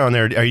work down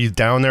there, are you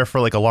down there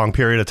for like a long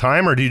period of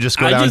time, or do you just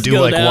go I down, just do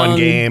go like down, one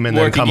game, and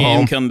then work a come game,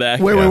 home? come back.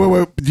 Wait.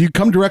 Do you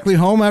come directly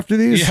home after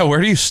these? Yeah, where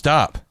do you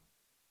stop?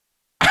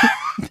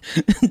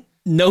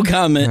 No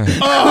comment.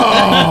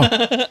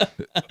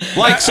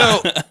 Like,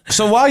 so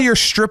while you're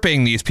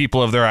stripping these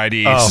people of their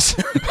IDs,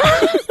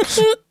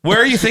 where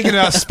are you thinking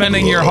about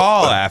spending your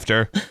haul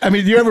after? I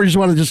mean, do you ever just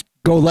want to just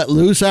go let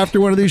loose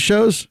after one of these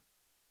shows?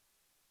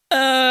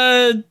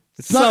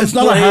 It's not a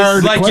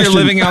hard Like question.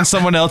 you're living on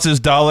someone else's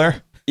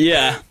dollar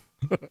Yeah,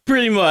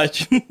 pretty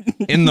much.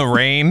 in the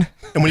rain.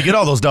 And when you get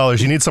all those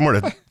dollars, you need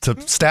somewhere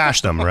to stash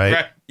them,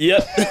 right?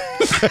 Yep.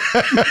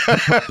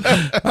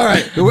 All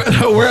right.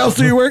 Where else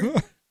do you work?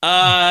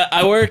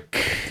 I work.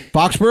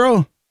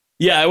 Foxborough?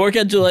 Yeah, I work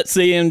at Gillette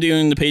Stadium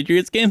doing the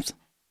Patriots games.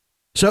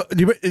 So,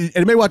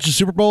 anybody watch the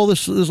Super Bowl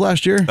this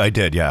last year? I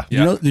did, yeah.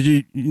 Did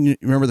you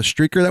remember the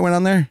streaker that went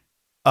on there?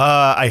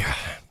 I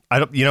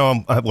don't. You know,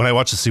 when I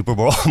watch the Super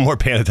Bowl, I'm more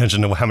paying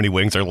attention to how many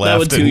wings are left.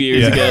 That was 2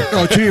 years ago.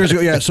 Oh, 2 years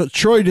ago. Yeah. So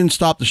Troy didn't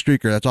stop the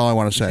streaker. That's all I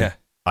want to say. Yeah.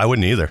 I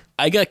wouldn't either.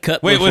 I got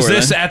cut. Wait, was before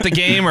this then. at the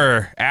game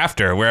or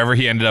after, wherever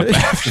he ended up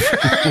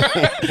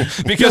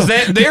after? Because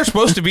they're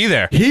supposed to be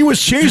there. He was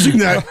chasing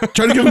that,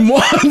 trying to give him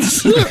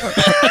ones.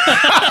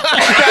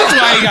 That's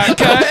why he got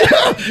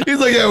cut. He's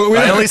like, yeah,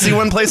 I only see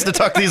one place to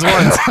tuck these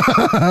ones.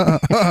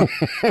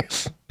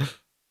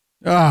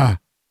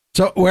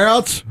 So where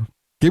else?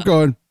 Keep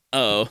going.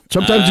 Oh,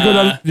 Sometimes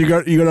you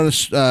go down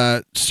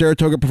to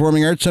Saratoga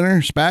Performing Arts Center,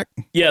 SPAC.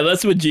 yeah,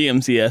 that's with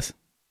GMCS.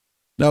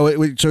 No,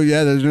 so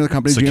yeah, there's another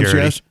company, Security,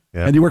 GMCS.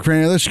 yeah. And you work for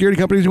any other security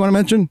companies you want to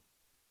mention?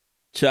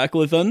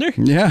 Chocolate Thunder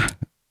Yeah.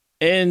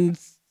 and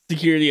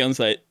security on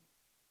site.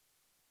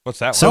 What's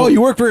that one? So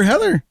you work for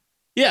Heather?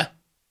 Yeah,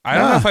 I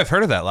don't know if I've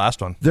heard of that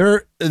last one.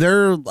 They're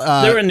they're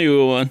a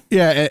new one.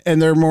 yeah,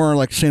 and they're more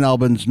like St.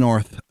 Albans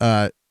North.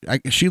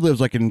 She lives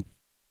like in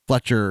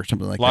Fletcher or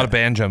something like A lot that. of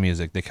banjo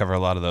music. They cover a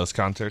lot of those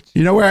concerts.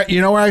 You know where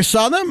I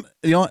saw them?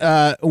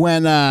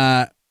 When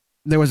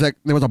there was a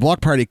block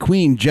party.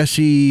 Queen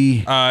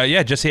Jesse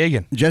Yeah, Jesse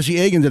Hagen.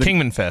 Hagen did a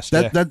Kingman Fest.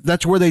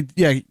 that's where they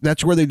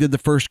did the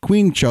first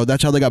Queen show.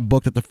 That's how they got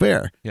booked at the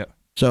fair. Yeah.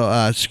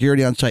 So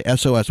security on site,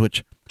 SOS,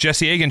 which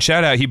Jesse Hagen,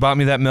 shout out. He bought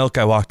me that milk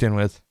I walked in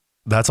with.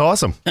 That's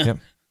awesome. Yep.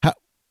 how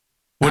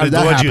What did did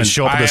that you happen?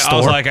 show up at the I store?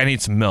 was like, I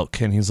need some milk.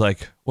 And he's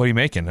like, what are you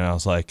making? And I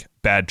was like,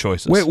 bad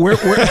choices. Wait, where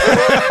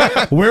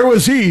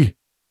was he?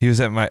 He was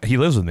at he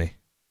lives with me.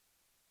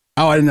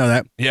 Oh, I didn't know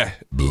that. Yeah.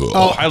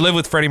 Oh, I live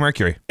with Freddie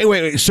Mercury. Hey,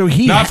 wait. So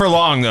he Not for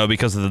long, though,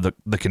 because of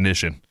the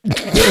condition.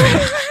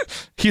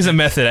 He's a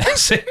method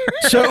ass singer.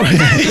 so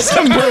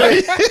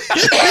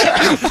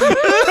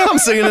I'm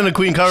singing in a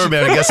Queen cover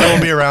band. I guess I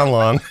won't be around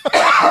long.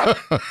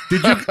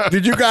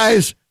 did you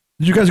guys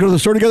go to the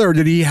store together, or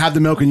did he have the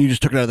milk and you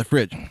just took it out of the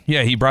fridge?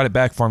 Yeah, he brought it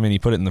back for me and he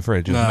put it in the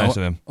fridge. It was nice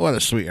of him. What a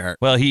sweetheart.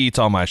 Well, he eats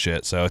all my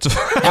shit, so it's. So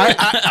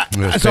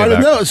I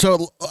didn't know.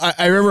 So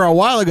I remember a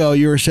while ago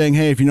you were saying,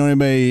 "Hey, if you know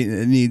anybody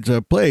that needs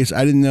a place,"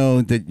 I didn't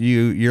know that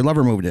your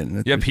lover moved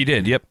in. Yep, he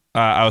did. Yep.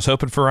 I was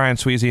hoping for Ryan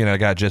Sweezy and I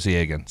got Jesse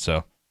Hagen,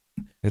 so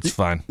it's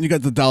fine. You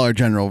got the Dollar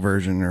General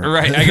version, or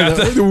Right, I got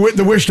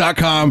the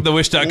Wish.com. The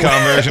Wish.com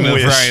version of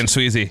Wish. Ryan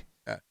Sweezy.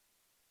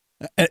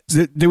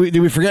 Did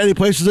we forget any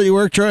places that you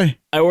work, Troy?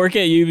 I work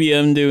at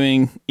UVM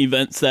doing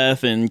event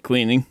staff and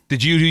cleaning.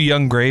 Did you do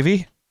Young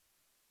Gravy?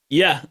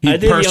 Yeah, I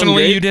did. Young Personally,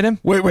 Gravy. you did him?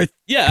 Wait,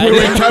 Yeah, I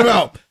did. time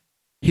out.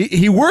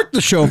 He worked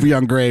the show for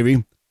Young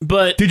Gravy.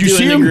 But Did you doing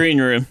see the him? green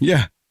room?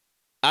 Yeah.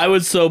 I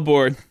was so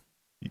bored.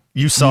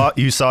 You saw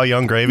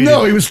Young Gravy?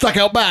 No, he was stuck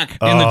out back.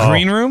 In the Oh.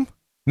 green room?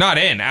 Not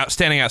in,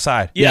 standing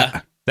outside.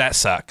 Yeah. That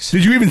sucks.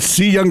 Did you even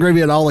see Young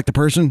Gravy at all, like the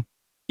person?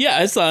 Yeah,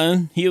 I saw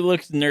him. He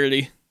looked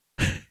nerdy.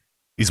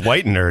 He's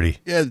white and nerdy.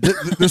 Yeah,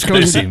 this They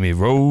goes. see me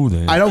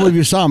rolling. I don't believe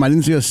you saw him. I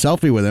didn't see a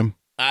selfie with him.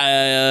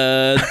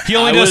 He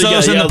only does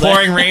those in the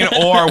pouring rain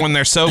or when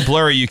they're so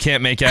blurry you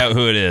can't make out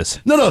who it is.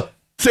 No,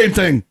 same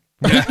thing.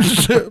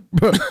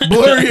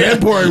 Blurry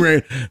and pouring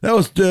rain. That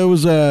was Joe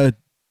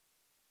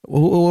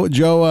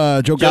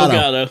Joe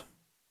Gatto.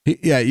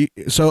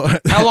 Gatto. So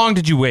How long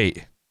did you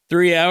wait?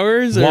 3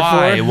 hours? Or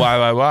Why?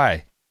 4?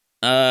 Why?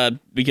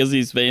 Because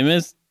he's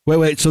famous.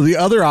 wait. So the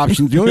other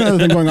option, the only other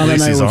thing going on At that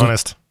least night he's was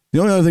honest. the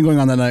only other thing going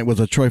on that night was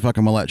a Troy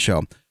fucking Millette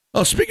show.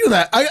 Oh, speaking of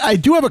that, I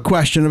do have a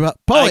question about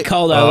Paulie. I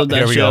called out of that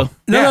here we show. go.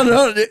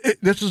 No.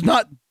 This is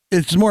not.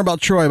 It's more about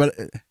Troy. But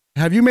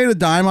have you made a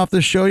dime off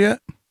this show yet?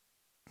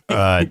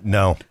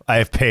 No, I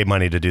have paid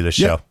money to do this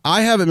show.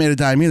 I haven't made a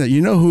dime either.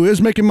 You know who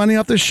is making money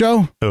off this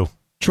show? Who?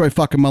 Troy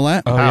fucking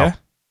Millette. Oh, How? yeah?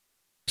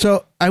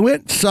 So I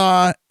went and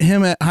saw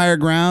him at Higher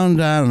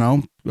Ground, I don't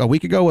know, a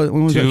week ago.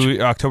 When was that?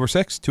 October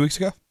 6th, 2 weeks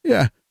ago?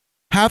 Yeah.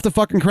 Half the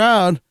fucking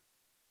crowd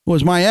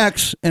was my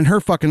ex and her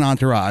fucking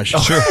entourage.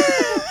 Sure.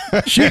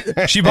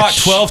 She bought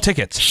 12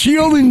 tickets. She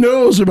only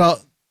knows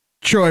about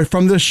Troy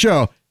from this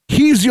show.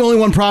 He's the only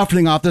one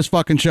profiting off this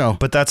fucking show.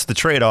 But that's the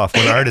trade-off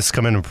when artists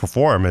come in and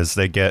perform is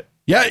they get.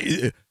 Yeah,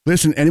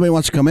 listen, anybody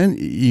wants to come in,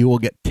 you will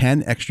get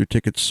 10 extra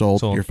tickets sold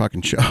to Sold. your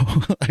fucking show.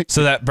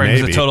 So that brings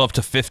Maybe. the total up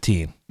to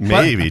 15.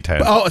 Maybe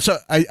 10. So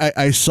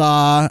I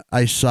saw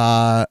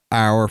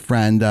our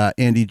friend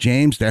Andy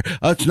James there.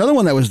 It's another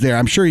one that was there.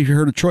 I'm sure you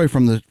heard of Troy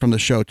from the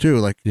show too.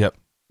 Like, Yep.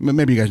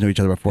 maybe you guys knew each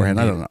other beforehand.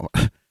 I don't know.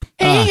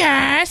 Hey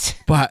guys,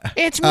 But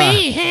it's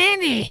me,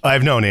 Handy.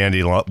 I've known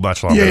Andy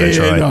much longer yeah, than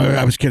Troy. no,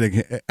 I was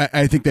kidding.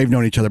 I think they've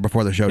known each other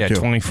before the show Yeah, too.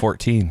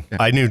 2014.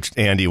 I knew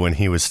Andy when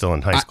he was still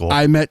in high school.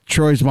 I met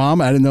Troy's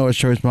mom. I didn't know it was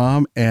Troy's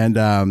mom, and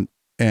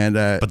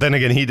but then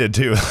again, he did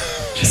too.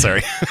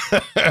 Sorry.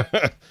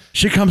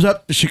 she comes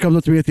up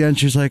to me at the end.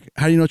 She's like,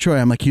 "How do you know Troy?"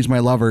 I'm like, "He's my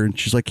lover," and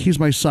she's like, "He's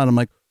my son." I'm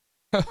like,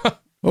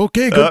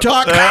 "Okay, good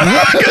talk."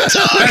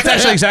 That's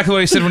actually exactly what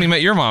he said when he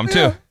met your mom,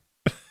 too.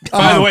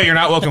 By the way, you're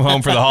not welcome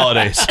home for the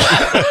holidays.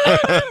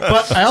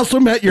 But I also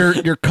met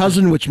your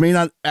cousin, which may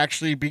not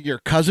actually be your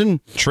cousin.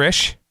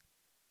 Trish?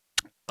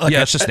 Like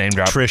Yeah, it's just name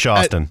drop. Trish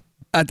Austin.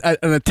 An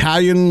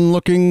Italian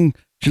looking.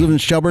 She lives in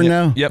Shelburne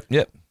now. Yep.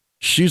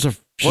 She's a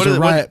What is-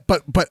 riot.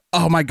 But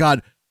oh my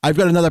god, I've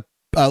got another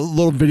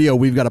little video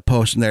we've got to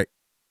post in there.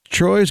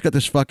 Troy's got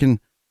this fucking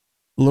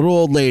little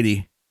old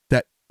lady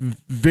that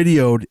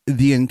videoed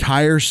the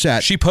entire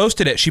set. She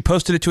posted it. She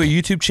posted it to a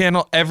YouTube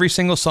channel. Every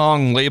single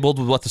song labeled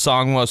with what the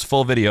song was.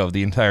 Full video of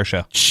the entire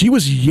show. She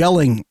was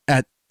yelling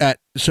at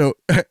so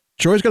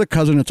Troy's got a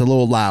cousin that's a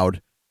little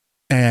loud,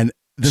 and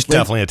She's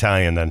definitely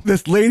Italian then.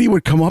 this lady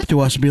would come up to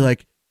us and be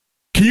like,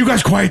 "Can you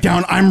guys quiet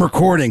down? I'm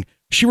recording."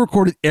 She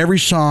recorded every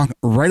song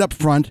right up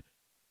front.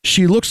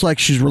 She looks like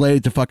she's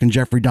related to fucking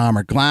Jeffrey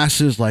Dahmer.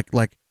 Glasses, like,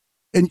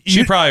 and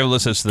She probably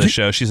listens to this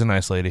show. She's a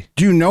nice lady.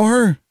 do you know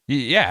her?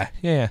 Yeah.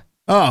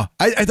 Oh,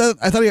 I thought.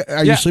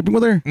 Are you sleeping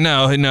with her?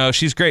 No,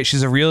 she's great.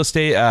 She's a real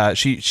estate.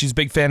 She's a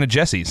big fan of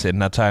Jesse's, and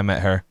that's how I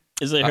met her.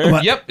 Is it her?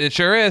 What? Yep, it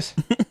sure is.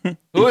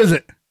 Who is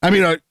it? I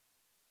mean,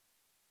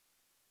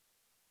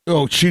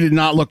 she did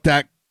not look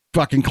that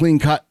fucking clean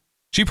cut.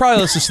 She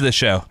probably listens to this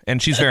show,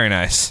 and she's very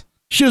nice.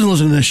 She doesn't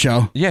listen to this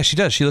show. Yeah, she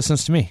does. She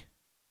listens to me.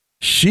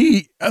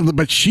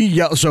 But she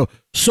yelled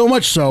so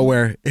much so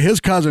where his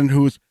cousin,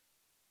 who's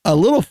a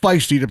little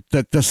feisty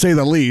to say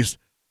the least,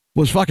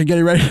 was fucking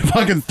getting ready to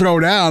fucking throw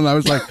down.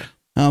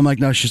 I'm like,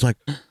 no. She's like,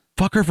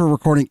 fuck her for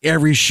recording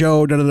every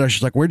show. Da, da, da.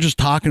 She's like, we're just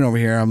talking over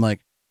here. I'm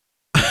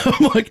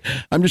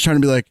just trying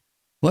to be like,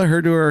 let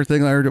her do her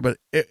thing. Let her do. But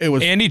it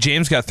was. Andy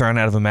James got thrown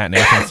out of a Matt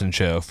Nathanson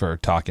show for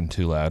talking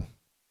too loud.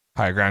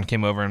 High Ground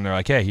came over and they're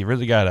like, "Hey, you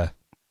really gotta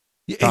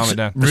calm it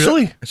down."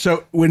 Really?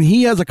 So when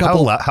he has a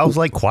couple, How's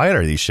like quiet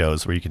are these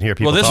shows where you can hear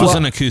people? Well, this talk? was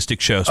an acoustic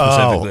show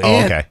specifically. Oh,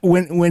 and okay.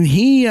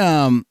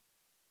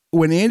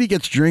 when Andy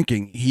gets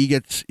drinking, he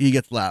gets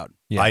loud.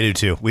 Yeah. I do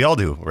too. We all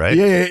do, right?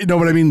 Yeah. No,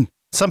 but I mean,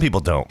 Some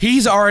people don't.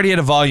 He's already at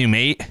a volume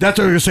 8. that's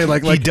what I was gonna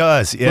say. He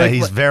does. Yeah, like-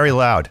 he's very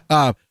loud.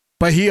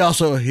 But he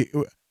also, I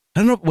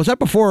don't know, was that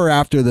before or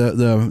after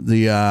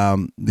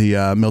the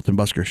Milton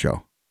Busker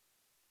show?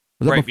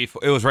 Was that Right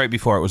before. It was right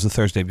before. It was the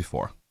Thursday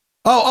before.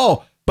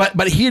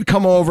 But he had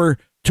come over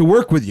to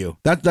work with you.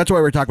 That's why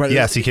we're talking about.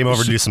 Yes, he came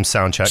over to do some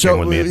sound checking So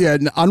with me. yeah,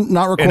 I'm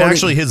not recording. And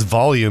actually, his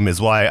volume is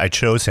why I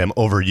chose him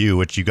over you,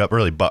 which you got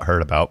really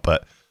butthurt about.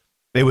 But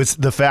it was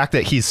the fact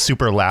that he's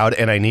super loud,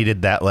 and I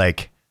needed that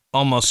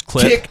Almost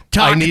clip. tick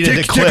tock. I needed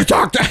tick, the clip. tick,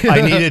 tock.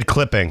 I needed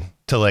clipping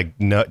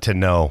to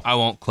know. I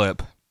won't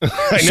clip.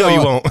 I know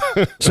you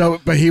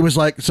won't. But he was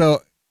like,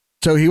 so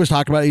he was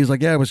talking about it. He was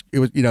like, yeah, it was,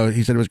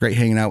 he said it was great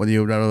hanging out with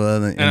you. Blah, blah,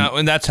 blah,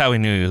 And that's how we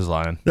knew he was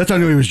lying. that's how I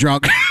knew he was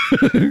drunk.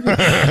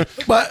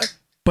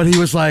 but he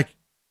was like,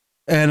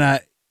 and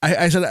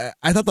I said,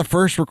 I thought the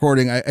first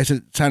recording, I said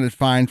it sounded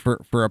fine for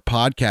a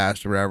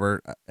podcast or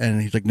whatever.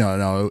 And he's like,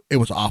 no, it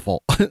was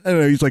awful.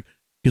 And he's like,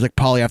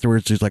 Paulie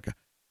afterwards, he's like,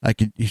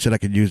 he said I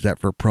could use that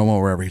for promo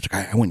or whatever. He's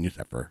like, I wouldn't use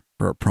that for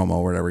for a promo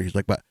or whatever. He's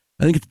like, but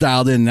I think it's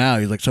dialed in now.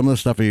 He's like, some of the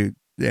stuff he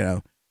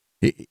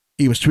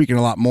was tweaking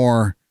a lot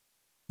more.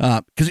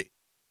 Because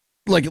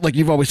like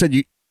you've always said,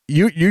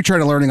 you try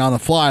to learning on the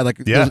fly. Like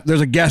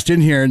there's a guest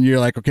in here and you're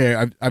like, okay,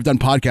 I've done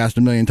podcasts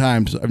a million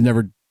times. I've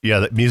never. Yeah,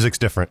 the music's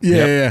different.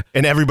 Yeah, yeah.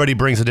 And everybody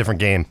brings a different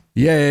game.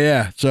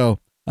 Yeah. So,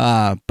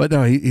 but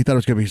no, he thought it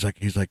was gonna be. He's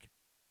like,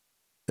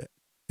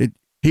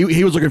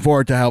 he was looking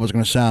forward to how it was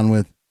gonna sound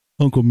with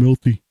Uncle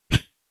Milty.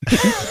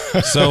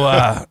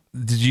 So,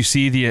 did you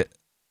see the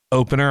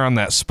opener on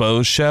that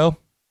Spose show?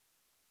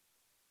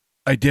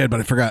 I did,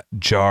 but I forgot.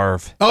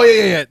 Jarve. Oh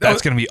yeah.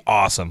 That's gonna be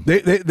awesome.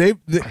 They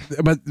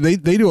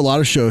do a lot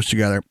of shows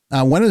together.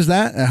 When is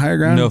that at Higher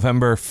Ground?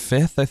 November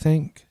 5th, I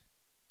think.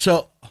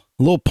 So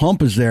Lil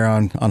Pump is there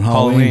on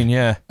Halloween.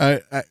 Yeah.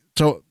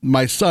 So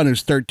my son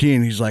who's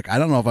 13, he's like, I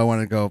don't know if I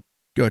want to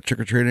go trick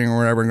or treating or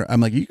whatever.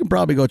 I'm like, you can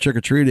probably go trick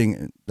or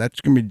treating.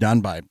 That's gonna be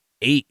done by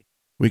 8.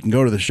 We can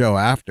go to the show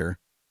after.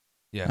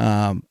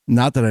 Yeah.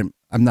 Not that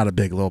I'm not a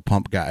big Lil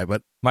Pump guy,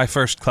 but My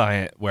first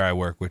client where I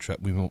work, which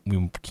we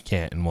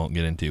can't and won't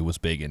get into, was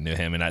big into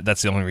him, and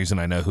that's the only reason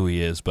I know who he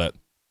is. But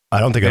I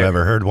don't think I've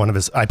ever heard one of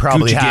his. I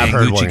probably have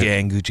heard one.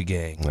 Gucci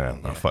Gang. Yeah,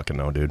 I don't fucking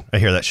know, dude. I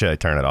hear that shit, I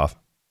turn it off.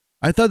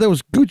 I thought that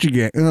was Gucci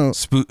Gang. No.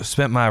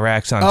 Spent my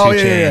racks on 2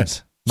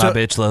 chains. Yeah. My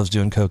bitch loves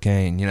doing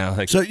cocaine.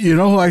 So you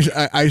know who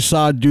I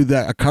saw do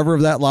a cover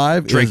of that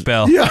live? Drake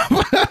Bell. Yeah.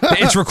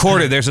 It's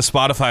recorded. There's a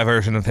Spotify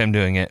version of him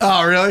doing it.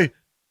 Oh, really?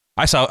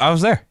 I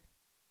was there.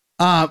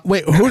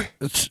 Wait, who?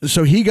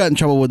 So he got in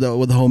trouble with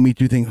the whole Me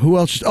Too thing. Who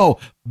else? Oh,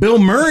 Bill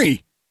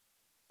Murray.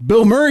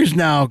 Bill Murray's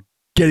now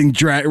getting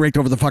raked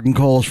over the fucking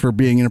coals for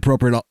being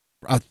inappropriate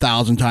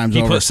 1,000 times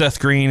over. He put Seth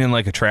Green in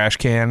like a trash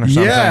can or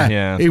something.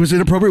 Yeah. It was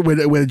inappropriate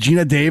with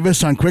Gina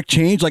Davis on Quick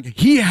Change. Like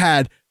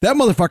that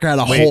motherfucker had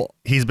a whole.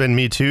 He's been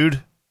Me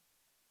Too'd?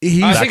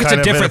 I think it's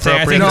a different thing.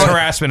 I think it's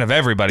harassment of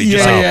everybody.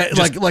 Just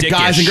like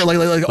guys and girls,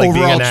 like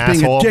overall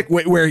just being a dick.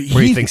 Where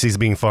he thinks he's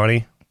being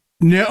funny.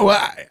 No,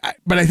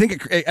 but I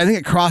think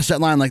it crossed that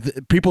line. Like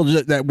the people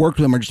that worked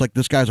with him are just like,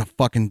 this guy's a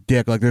fucking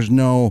dick. Like there's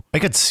no. I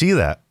could see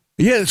that.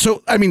 Yeah.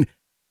 So I mean,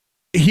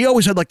 he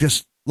always had like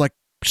this like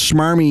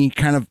smarmy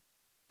kind of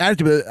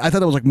attitude. But I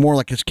thought it was like more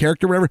like his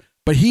character, or whatever.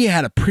 But he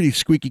had a pretty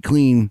squeaky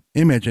clean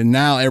image, and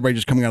now everybody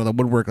just coming out of the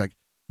woodwork like,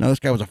 no, this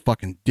guy was a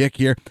fucking dick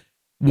here.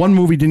 One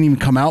movie didn't even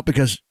come out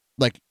because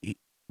like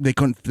they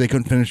couldn't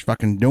finish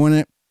fucking doing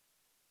it.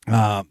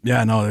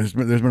 There's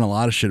been a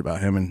lot of shit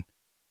about him, and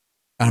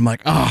I'm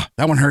like,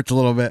 that one hurts a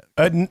little bit.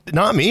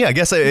 Not me. I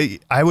guess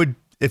I would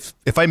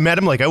if I met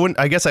him, like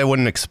I guess I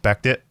wouldn't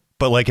expect it,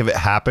 but like if it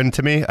happened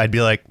to me, I'd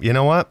be like, you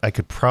know what, I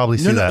could probably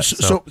see that.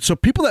 So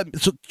people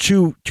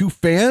to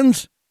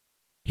fans,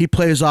 he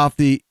plays off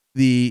the.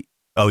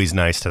 Oh, he's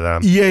nice to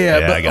them. Yeah,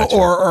 but, I got you.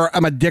 Or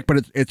I'm a dick,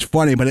 but it's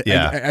funny. But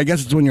I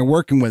guess it's when you're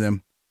working with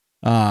him.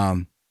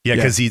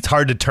 Because he's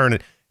hard to turn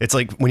it. It's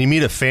like when you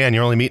meet a fan,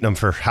 you're only meeting them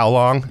for how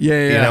long?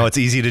 Yeah. You know, it's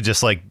easy to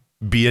just like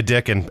be a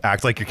dick and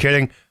act like you're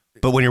kidding.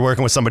 But when you're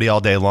working with somebody all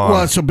day long.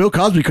 Well, so Bill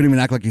Cosby couldn't even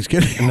act like he's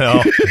kidding.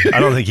 No, I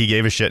don't think he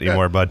gave a shit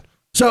anymore, bud.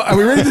 So are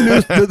we ready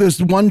to do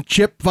this one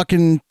chip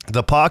fucking.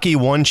 The Pocky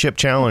one chip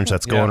challenge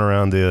that's going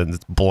around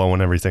that's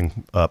blowing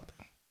everything up.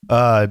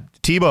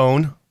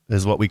 T-Bone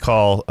is what we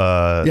call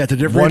to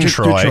differentiate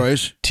one Troy.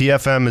 Troys.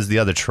 TFM is the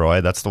other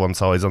Troy. That's the one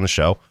that's always on the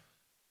show.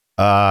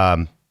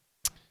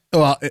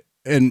 Well,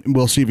 and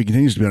we'll see if he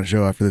continues to be on the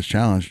show after this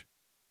challenge.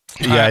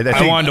 Yeah, I think,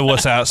 I wanted to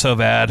wuss out so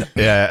bad.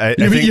 Yeah,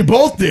 I think you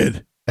both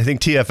did. I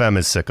think TFM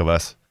is sick of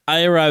us.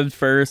 I arrived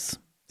first,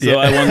 so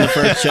I won the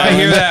first challenge. I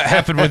hear that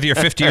happened with your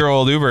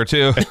 50-year-old Uber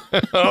too.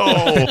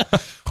 Oh,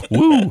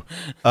 woo!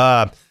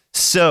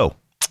 So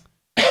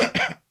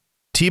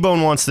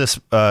T-Bone wants this.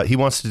 He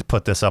wants to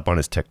put this up on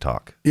his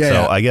TikTok.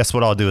 So I guess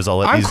what I'll do is I'll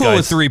let I'm these cool guys.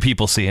 with 3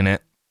 people seeing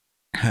it.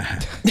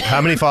 How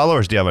many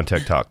followers do you have on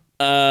TikTok?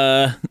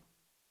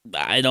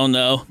 I don't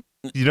know.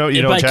 You don't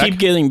if I check? keep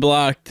getting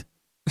blocked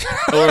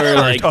or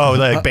like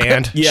like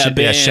banned. Yeah,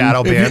 banned.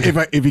 Shadow banned.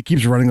 If he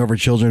keeps running over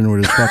children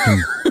with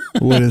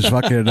his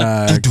fucking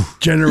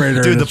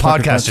generator, dude, the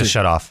podcast just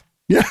shut off.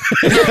 Yeah.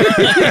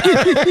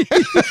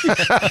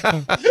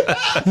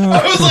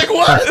 I was like,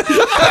 what?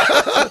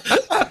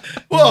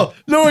 Well,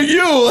 knowing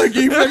you, like,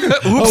 you fucking,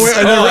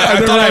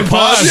 I thought I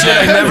paused.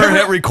 I never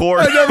hit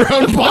record. I never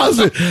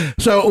unpaused it.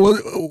 So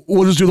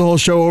we'll just do the whole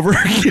show over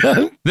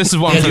again. This is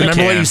one for the remember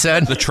can, what you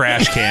said? the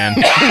trash can.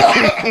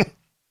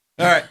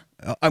 All right,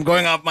 I'm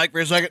going off mic for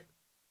a second.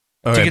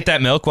 Did you get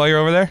that milk while you're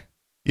over there?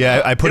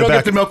 Yeah, I put You it don't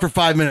back. get the milk for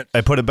 5 minutes.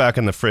 I put it back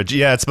in the fridge.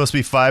 Yeah, it's supposed to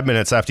be 5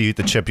 minutes after you eat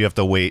the chip. You have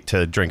to wait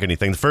to drink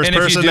anything. The first And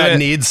if you person do that it-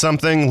 needs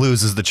something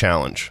loses the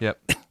challenge.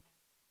 Yep.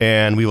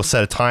 And we will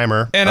set a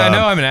timer. And I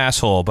know I'm an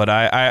asshole, but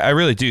I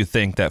really do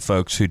think that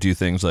folks who do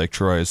things like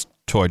Troy's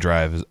Toy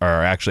Drive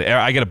are actually.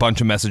 I get a bunch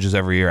of messages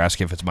every year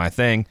asking if it's my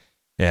thing,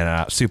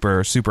 and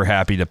super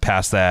happy to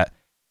pass that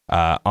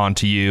on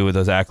to you with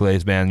those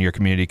accolades, man. Your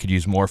community could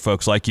use more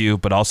folks like you,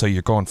 but also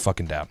you're going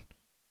fucking down,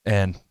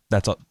 and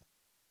that's all.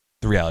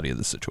 the reality of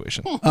the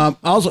situation.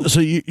 Also, so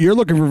you're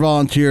looking for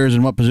volunteers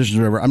in what positions,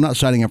 or whatever. I'm not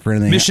signing up for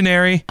anything.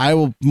 Missionary. I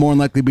will more than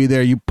likely be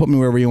there. You put me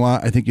wherever you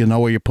want. I think you know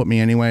where you put me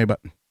anyway. But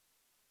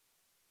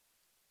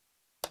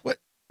what?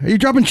 Are you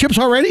dropping chips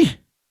already?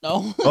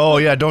 No. Oh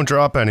yeah, don't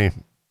drop any.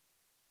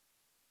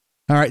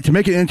 All right. To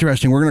make it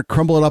interesting, we're gonna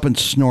crumble it up and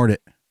snort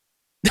it.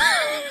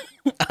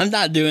 I'm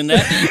not doing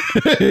that.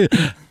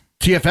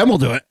 TFM will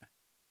do it.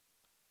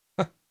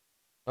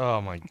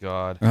 Oh my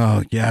God.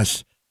 Oh yes.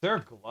 Is there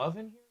a glove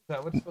in here? Is that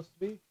what it's supposed to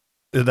be?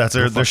 That's Go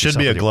there. fuck There should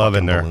be a yourself with your glove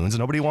in fucking there. balloons.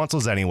 Nobody wants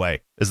those anyway.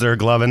 Is there a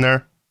glove in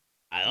there?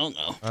 I don't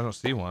know. I don't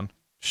see one.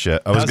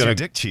 Shit, I was How's your gonna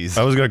dick cheese.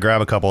 I was gonna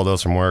grab a couple of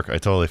those from work. I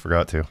totally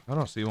forgot to. I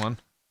don't see one.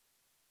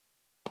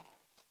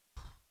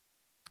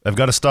 I've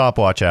got a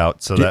stopwatch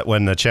out so that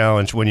when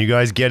you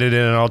guys get it in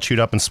and I'll chew it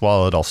up and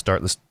swallow it, I'll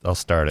start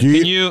it. Can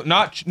you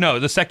not? No,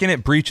 the second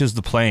it breaches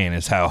the plane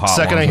is how hot.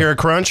 Second I ones hear a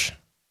crunch,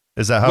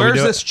 is that how we Where's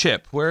do it? this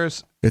chip?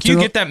 Where's? It's Can you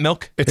in get that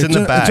milk? It's in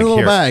the bag. It's in a little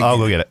Here, bag. I'll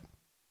go get it.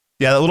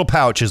 Yeah, that little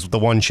pouch is the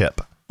one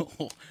chip.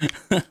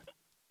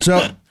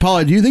 So,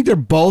 Paula, do you think they're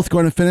both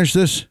going to finish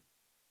this?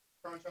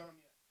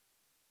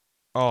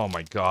 Oh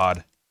my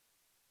God.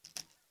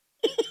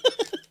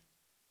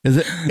 Is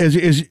it?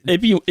 Is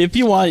If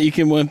you want, you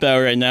can wimp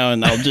out right now,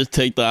 and I'll just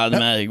take the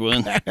automatic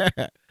one.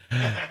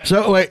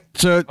 so? Wait.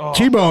 So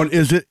T-Bone,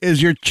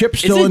 is your chip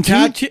still Is it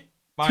intact?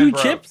 Two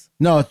chips?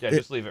 No. Yeah,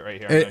 just leave it right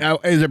here.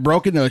 Is it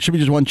broken? No, it should be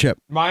just one chip.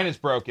 Mine is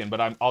broken,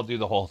 but I'll do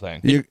the whole thing.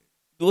 You. It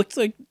looks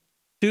like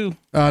two.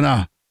 Oh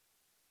no.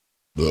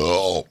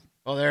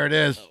 Oh, there it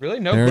is. Really?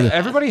 No. There it is.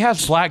 Everybody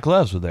has black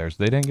gloves with theirs.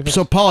 They didn't give us.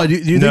 So, Paula, do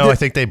you think? No, that, I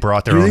think they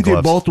brought do their you own think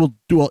they gloves. both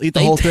will eat the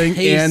They whole thing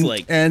taste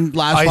like- and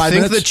last I 5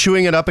 think minutes? that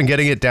chewing it up and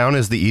getting it down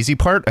is the easy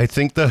part. I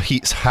think the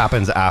heat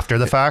happens after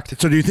the fact.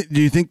 So, do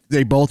you think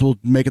they both will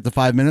make it the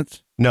 5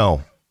 minutes?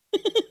 No,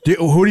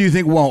 Who do you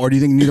think won't, or do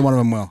you think neither one of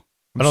them will?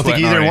 I don't think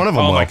Sweating either already. one of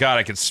them Oh will. my God,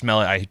 I can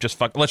smell it. I just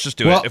fuck. Let's just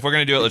do Well, it. If we're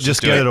gonna do it, let's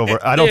Just do get it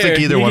over. I don't Here, think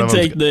either you one can of them.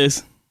 take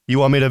this. You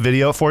want me to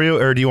video it for you,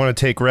 or do you want to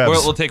take revs?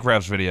 We'll take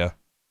Rev's video.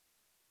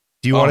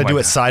 Do you Oh want to my do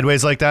it God.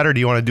 sideways like that, or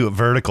do you want to do it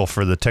vertical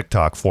for the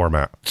TikTok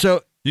format?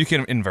 So, You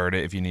can invert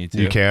it if you need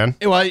to. You can.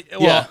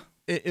 Yeah.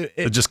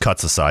 It just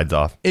cuts the sides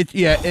off.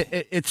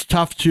 It's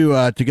tough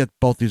to get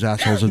both these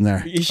assholes in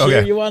there. You sure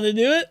Okay. you want to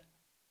do it?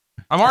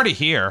 I'm already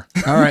here.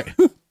 All right.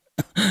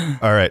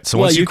 All right. So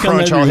Well, once you you come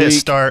crunch, I'll every hit week.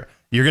 start.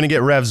 You're gonna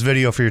get Rev's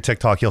video for your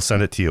TikTok. He'll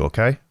send it to you.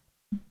 Okay.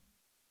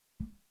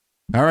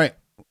 All right.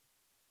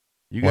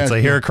 You Once guys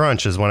I hear a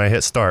crunch is when I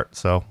hit start.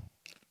 So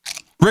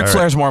Ric All right.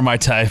 Flair's more my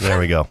type. there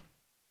we go.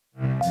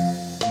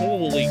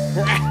 Holy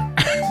crap.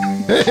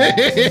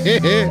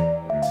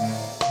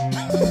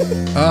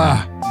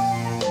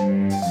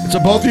 So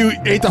both of you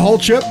ate the whole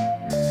chip?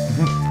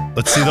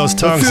 Let's see those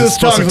tongues. Let's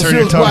It's see those supposed tongues. to Let's turn see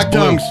your those tongues black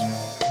blue.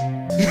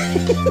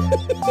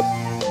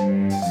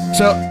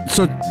 tongues.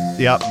 So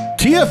Yep.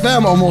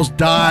 TFM almost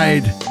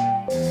died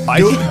I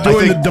doing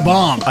think the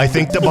bomb. I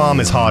think the bomb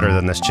is hotter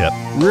than this chip.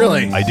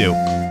 Really? I do.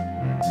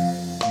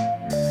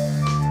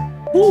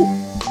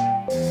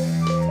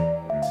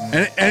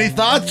 Any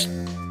thoughts?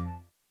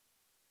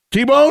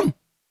 T-Bone?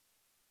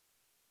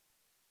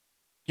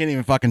 Can't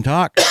even fucking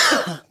talk.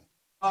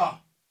 How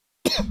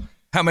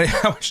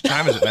much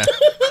time is it, man?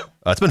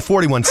 It's been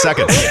 41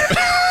 seconds.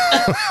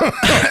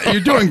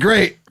 You're doing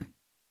great.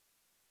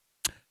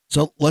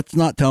 So let's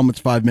not tell them it's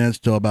 5 minutes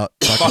till about.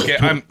 Fuck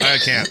it. I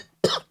can't.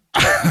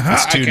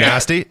 It's too can't.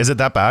 nasty. Is it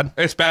that bad?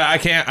 It's bad. I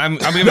can't. I'm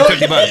giving it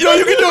 50 bucks. No,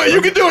 you can do it.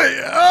 You can do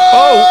it.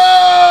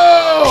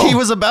 Oh! He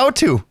was about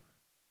to.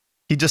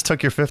 He just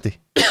took your 50.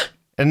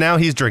 And now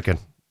he's drinking.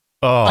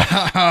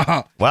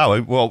 Oh.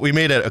 Wow. Well, we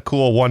made it a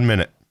cool 1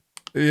 minute.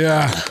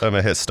 Yeah. I'm going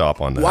to hit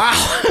stop on that.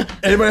 Wow.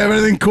 Anybody have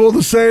anything cool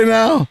to say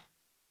now?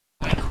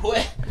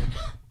 Quit.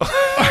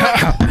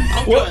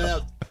 I'm going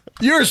out.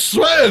 You're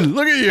sweating.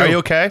 Look at you. Are you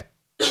okay?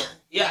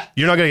 Yeah.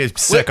 You're not going to get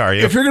sick, are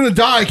you? If you're going to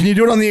die, can you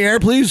do it on the air,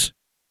 please?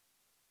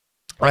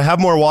 I have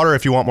more water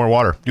if you want more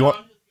water. You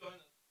want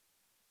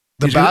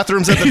the He's gonna-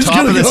 bathroom's at the he's top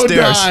gonna of the go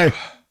stairs. die.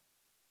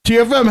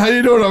 TFM, how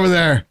you doing over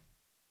there?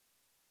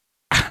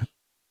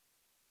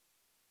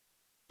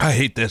 I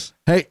hate this.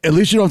 Hey, at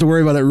least you don't have to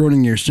worry about it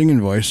ruining your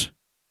singing voice.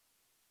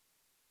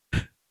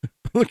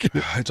 Look at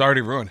it. It's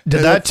already ruined.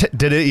 Did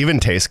did it even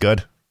taste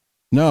good?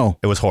 No.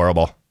 It was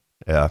horrible.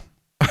 Yeah.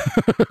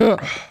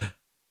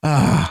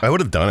 I would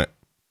have done it.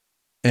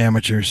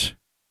 Amateurs.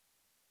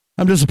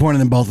 I'm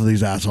disappointed in both of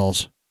these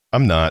assholes.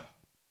 I'm not.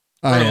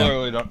 I am.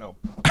 literally don't know.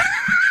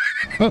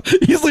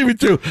 He's leaving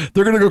too.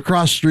 They're gonna go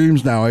cross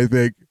streams now, I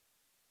think.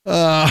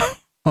 Oh,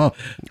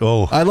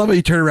 I love how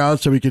you turn around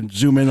so we can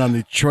zoom in on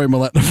the Troy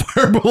Millette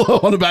fire below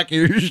on the back of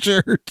your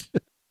shirt.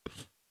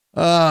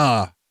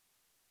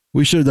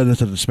 We should have done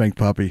this at the Spanked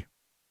Puppy.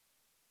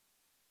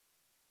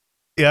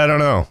 yeah, I don't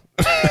know.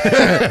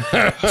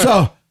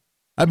 So,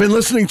 I've been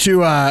listening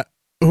to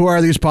Who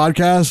Are These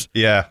Podcasts,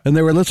 Yeah. and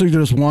they were listening to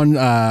this one.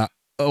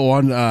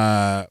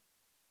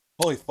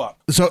 Holy fuck.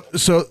 So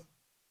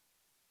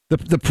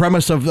the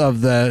premise of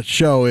the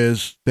show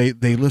is they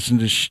listen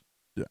to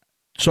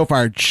so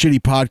far shitty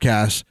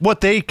podcasts. What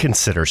they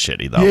consider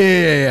shitty, though.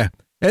 Yeah.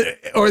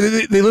 Or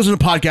they listen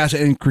to podcasts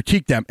and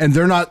critique them, and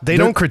they're not. They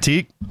don't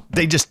critique.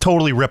 They just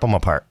totally rip them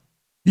apart.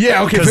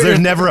 Yeah, okay. Because there's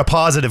never a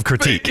positive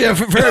critique. Yeah,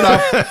 fair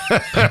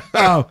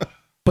enough.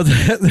 But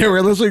they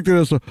were listening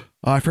to this.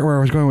 I forget where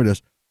I was going with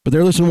this. But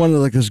they're listening to one of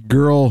like this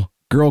girl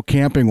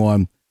camping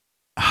one.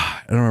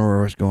 I don't remember where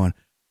I was going.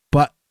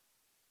 But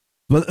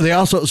they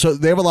also, so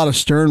they have a lot of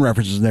Stern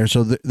references in there.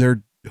 So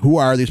they're, who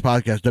are these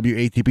podcasts?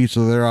 WATP.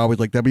 So they're always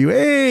like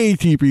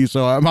WATP.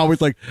 So I'm always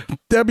like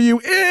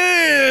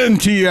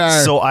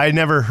WNTR. So I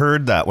never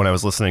heard that when I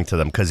was listening to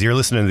them, because you're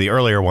listening to the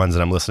earlier ones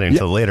and I'm listening to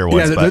the later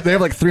ones. Yeah, but they have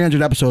like 300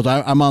 episodes.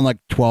 I'm on like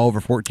 12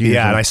 or 14.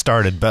 yeah, and I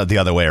started the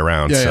other way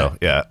around.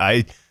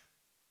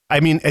 I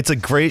mean, it's a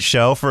great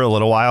show for a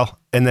little while,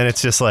 and then it's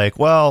just like,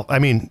 well, I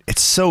mean,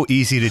 it's so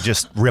easy to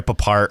just rip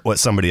apart what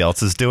somebody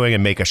else is doing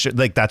and make a shit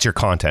like that's your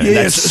content.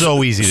 Yeah, that's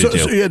so easy to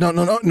do. Yeah,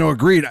 no,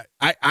 agreed.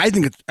 I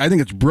think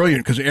it's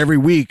brilliant because every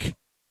week,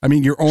 I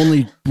mean, your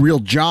only real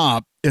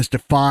job is to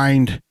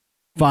find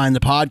the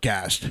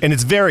podcast, and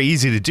it's very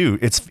easy to do.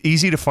 It's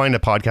easy to find a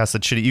podcast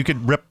that's shitty. You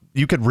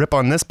could rip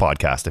on this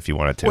podcast if you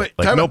wanted to. Wait,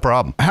 no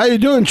problem. How you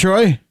doing,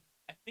 Troy?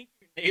 I think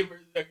your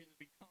neighbors are going to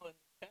be calling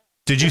the cops.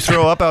 Did you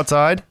throw up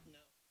outside?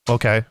 No.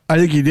 Okay. I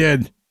think you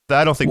did.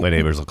 I don't think my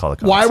neighbors will call the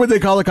cops. Why would they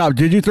call the cops?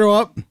 Did you throw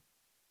up?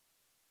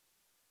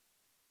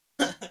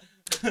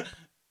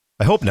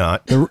 I hope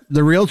not.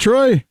 The real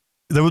Troy?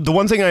 The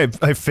one thing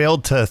I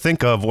failed to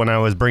think of when I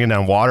was bringing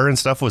down water and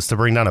stuff was to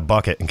bring down a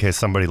bucket in case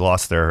somebody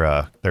lost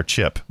their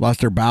chip. Lost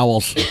their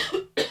bowels.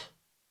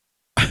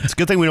 It's a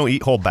good thing we don't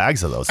eat whole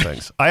bags of those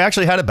things. I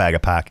actually had a bag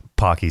of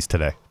Pockies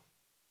today.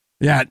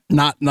 Yeah,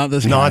 not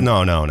this. No.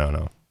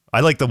 I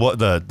like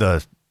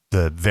the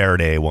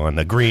Verde one,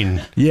 the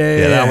green.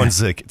 Yeah. That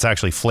one's like, it's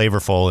actually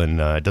flavorful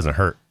and it doesn't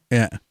hurt.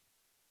 Yeah.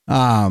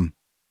 But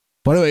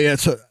anyway, yeah.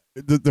 So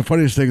the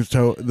funniest thing is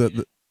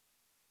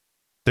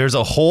there's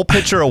a whole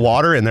pitcher of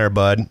water in there,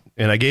 bud,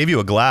 and I gave you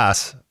a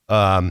glass.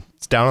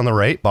 It's down on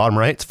the bottom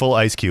right. It's full of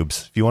ice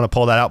cubes. If you want to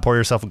pull that out, pour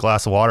yourself a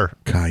glass of water.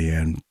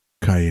 Cayenne.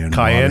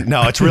 Water.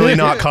 No, it's really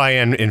not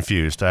cayenne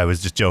infused. I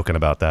was just joking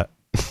about that.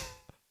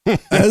 This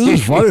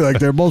is funny. Like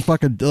they're both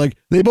fucking like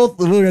they both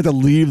literally have to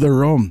leave their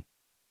room.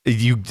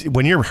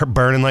 When you're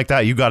burning like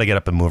that, you got to get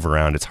up and move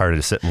around. It's harder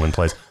to sit in one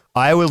place.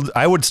 I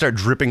would start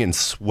dripping in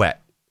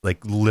sweat,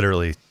 like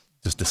literally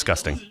just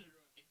disgusting.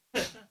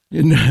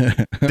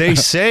 They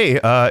say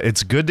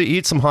it's good to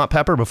eat some hot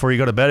pepper before you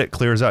go to bed. It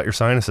clears out your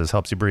sinuses,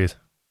 helps you breathe.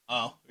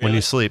 Oh, really? When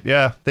you sleep.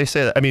 Yeah, they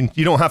say that. I mean,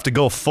 you don't have to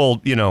go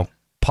full,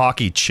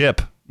 Pocky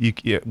chip.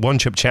 One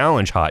chip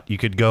challenge hot. You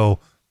could go,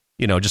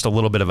 just a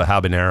little bit of a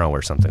habanero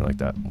or something like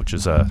that, which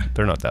is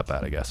they're not that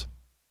bad, I guess.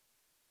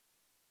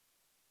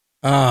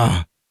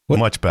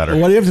 Much better.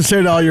 What do you have to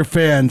say to all your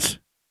fans?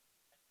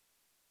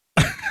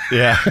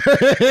 Yeah.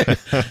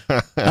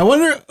 I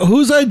wonder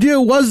whose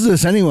idea was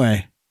this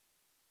anyway?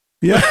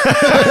 Yeah.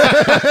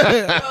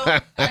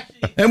 Well,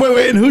 actually, And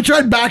wait, and who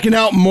tried backing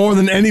out more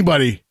than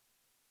anybody?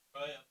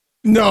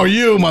 No,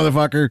 you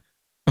motherfucker.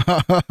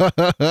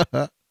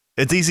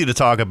 It's easy to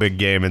talk a big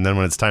game, and then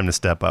when it's time to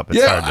step up,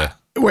 it's hard to.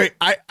 Wait,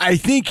 I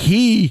think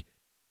he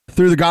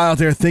threw the guy out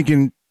there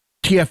thinking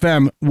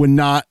TFM would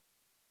not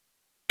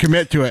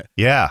commit to it.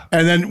 Yeah.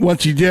 And then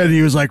once he did,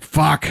 he was like,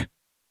 fuck.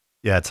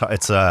 Yeah,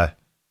 it's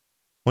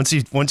once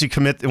you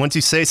commit, once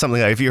you say something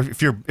like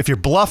if you're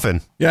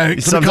bluffing, Yeah,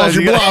 somebody calls sometimes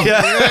you you bluff.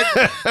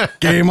 Yeah.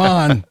 Game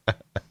on.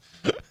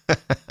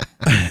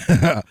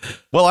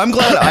 Well, I'm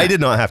glad I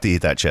did not have to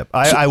eat that chip.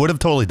 I would have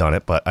totally done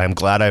it, but I'm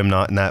glad I'm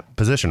not in that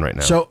position right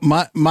now. So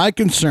my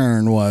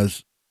concern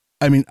was,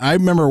 I mean, I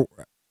remember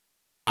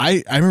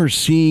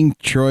seeing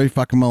Troy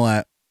fucking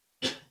Millette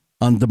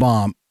on the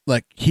bomb.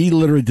 Like he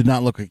literally did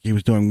not look like he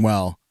was doing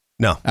well.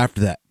 No.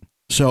 After that.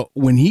 So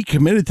when he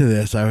committed to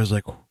this, I was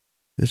like,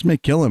 this may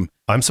kill him.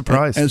 I'm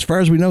surprised. As far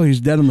as we know, he's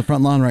dead on the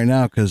front lawn right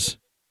now because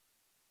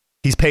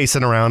he's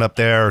pacing around up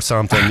there or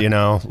something,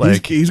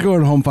 like he's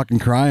going home fucking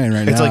crying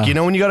right now. it's like,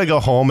 when you got to go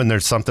home and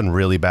there's something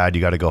really bad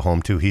you got to go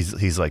home to,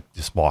 he's like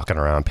just walking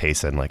around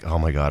pacing like, oh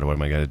my God, what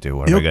am I going to do?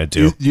 What am I going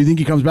to do? Do you think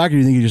he comes back or do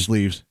you think he just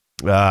leaves?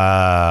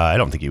 I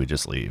don't think he would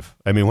just leave.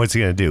 I mean, what's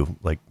he going to do?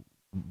 Like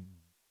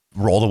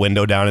roll the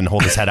window down and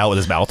hold his head out with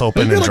his mouth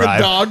open and like drive?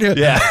 a dog.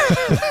 Yeah.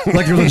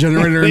 Like there's a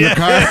generator in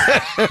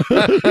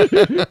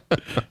the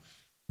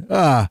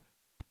car.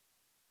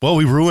 Well,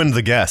 we ruined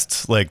the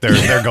guests. Like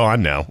they're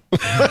gone now.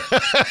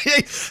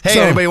 Hey,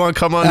 So, anybody want to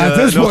come on at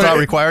the this No point, Thought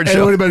Required it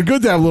show? would have been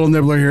good to have a little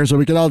nibbler here so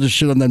we could all just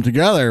shit on them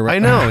together. I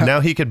know. Now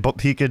he could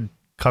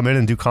come in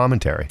and do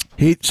commentary.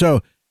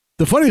 So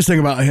the funniest thing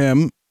about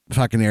him,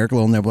 fucking Eric,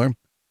 little nibbler,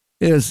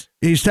 is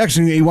he's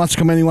texting, he wants to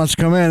come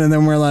in, and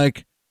then we're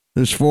like,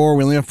 there's 4,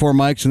 we only have 4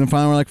 mics, and then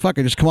finally we're like, fuck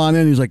it, just come on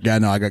in. He's like, yeah,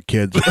 no, I got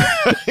kids.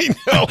 I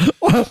know.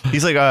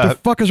 He's like, The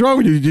fuck is wrong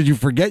with you? Did you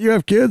forget you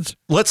have kids?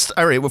 all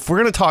right, if we're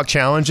going to talk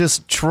challenges,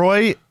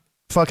 Troy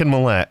fucking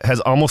Millette has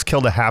almost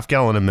killed a half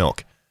gallon of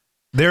milk.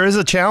 There is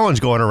a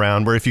challenge going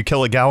around where if you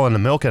kill a gallon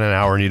of milk in an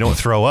hour and you don't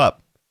throw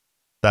up,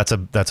 that's a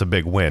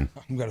big win.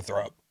 I'm gonna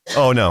throw up.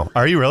 Oh no.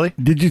 Are you really?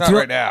 Did you Not throw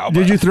right now,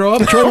 Did but- you throw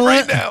up, Troy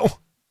Right Millette? now.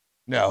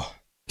 No.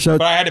 So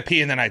But I had to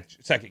pee and then I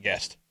second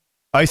guessed.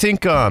 I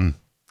think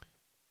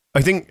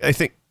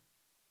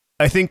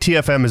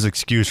TFM is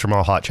excused from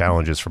all hot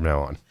challenges from now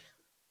on.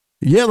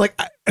 yeah, like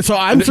so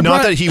I'm surprised.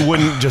 Not that he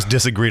wouldn't just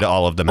disagree to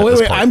all of them at wait, this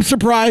wait, point. I'm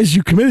surprised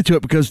you committed to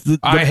it because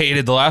I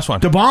hated the last one.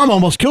 the bomb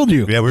almost killed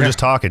you. Yeah, we were just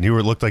talking. You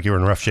looked like you were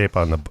in rough shape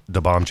on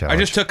the bomb challenge. I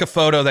just took a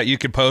photo that you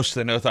could post to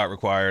the No Thought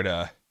Required.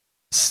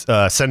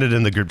 Send it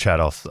in the group chat.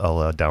 I'll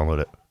download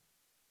it.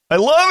 I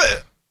love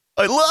it.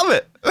 I love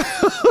it.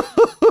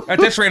 At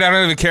this rate, I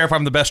don't even care if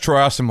I'm the best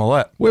Troy Austin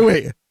Millette.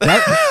 Wait.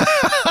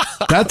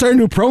 That's our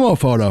new promo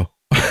photo.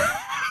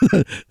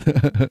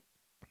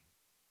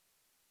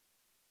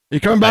 You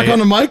coming back on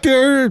the mic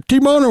there,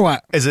 T-Bone, or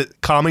what? Is it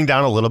calming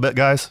down a little bit,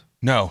 guys?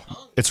 No.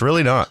 It's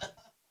really not.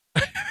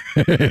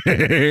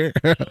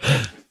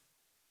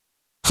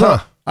 So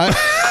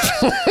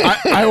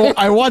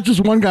I watched this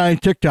one guy on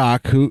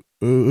TikTok who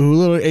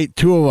literally ate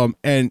 2 of them,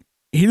 and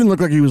he didn't look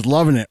like he was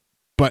loving it.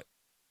 But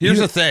Here's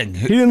the thing.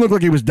 he didn't look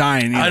like he was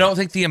dying. Either. I don't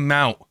think the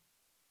amount.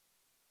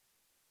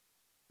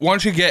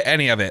 Once you get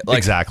any of it, like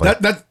Exactly.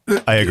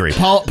 I agree.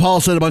 Paul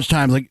said a bunch of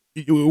times, like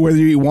whether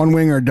you eat 1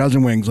 wing or a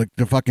dozen wings, like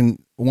the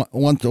fucking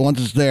once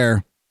it's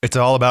there. It's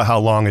all about how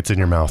long it's in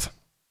your mouth.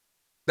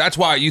 that's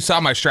why you saw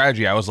my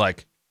strategy. I was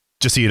like,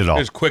 Just eat it all.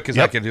 as quick as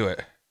I could do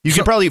it. You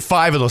could probably eat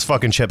 5 of those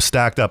fucking chips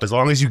stacked up. As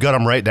long as you got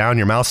them right down,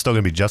 your mouth's still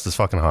going to be just as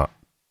fucking hot.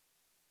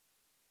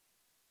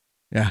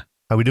 Yeah.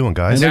 How we doing,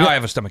 guys? Now I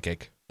have a stomach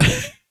ache.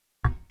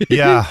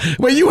 Yeah.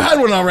 Wait, you had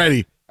one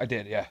already. I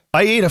did, yeah.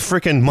 I ate a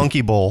freaking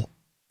monkey bowl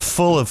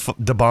full of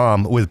Da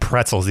Bomb with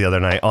pretzels the other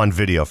night on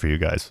video for you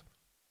guys.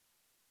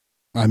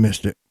 I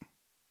missed it.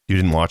 You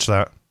didn't watch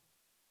that?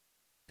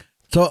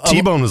 So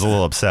T-Bone was a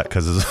little upset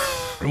because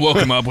Woke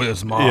him up with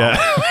his mom. yeah.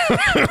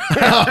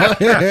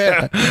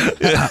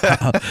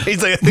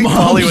 He's like, I think Mom's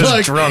Polly was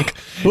like, drunk.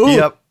 Who?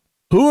 Yep.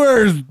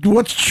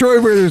 What's Troy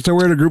versus? So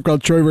we're in a group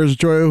called Troy versus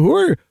Troy. Who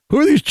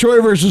are these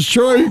Troy versus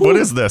Troy? What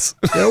is this?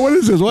 Yeah, what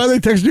is this? Why are they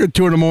texting you at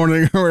 2 a.m. or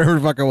whatever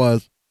the fuck it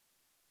was?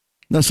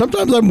 Now,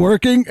 sometimes I'm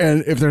working,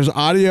 and if there's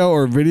audio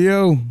or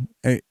video,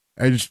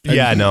 I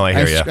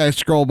hear ya. I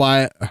scroll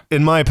by it.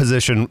 In my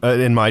position,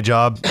 in my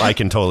job, I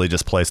can totally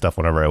just play stuff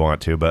whenever I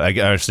want to. But I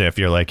understand if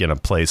you're like in a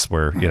place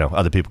where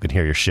other people can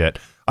hear your shit.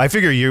 I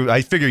figure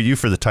you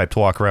for the type to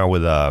walk around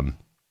with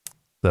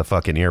the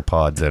fucking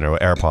earpods or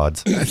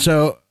AirPods.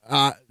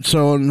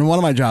 So in one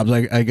of my jobs,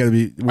 I got to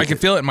be. I can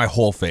feel it in my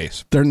whole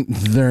face. They're.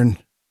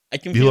 I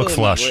can You feel look it in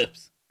flush. my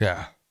lips.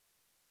 Yeah.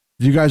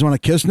 Do you guys want to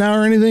kiss now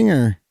or anything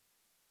or?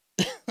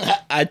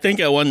 I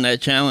think I won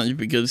that challenge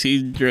because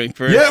he drank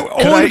first. Yeah,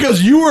 only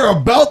because you were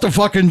about to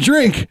fucking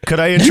drink. Could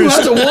I You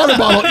interest? had the water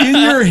bottle in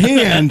your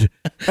hand,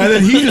 and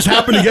then he just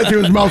happened to get through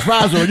his mouth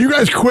faster. You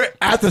guys quit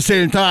at the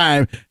same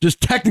time.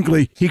 Just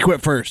technically, he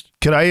quit first.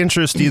 Could I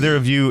interest either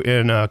of you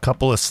in a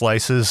couple of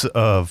slices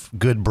of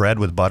good bread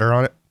with butter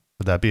on it?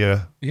 Would that be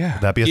a Yeah.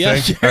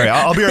 thing? Sure. All right,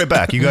 I'll be right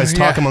back. You guys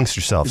talk amongst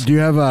yourselves. Do you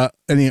have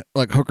any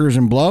like hookers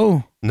and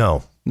blow?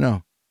 No.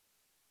 No.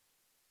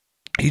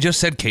 He just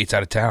said Kate's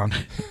out of town.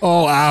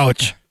 Oh,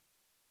 ouch.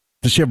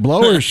 Does she have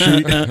blow or is she?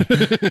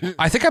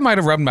 I think I might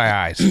have rubbed my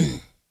eyes.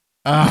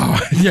 Oh,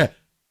 yeah.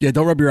 Yeah,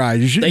 don't rub your eyes.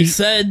 You should. They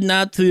said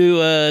not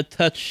to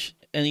touch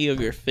any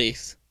of your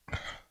face.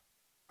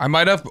 I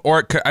might have, or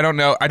it could, I don't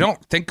know. I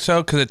don't think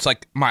so because it's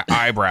like my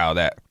eyebrow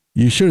that.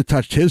 You should have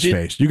touched his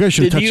face. You guys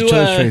should have touched each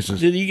other's faces.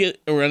 Did you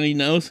get a runny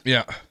nose?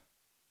 Yeah.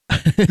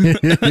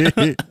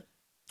 So-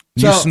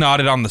 You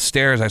snotted on the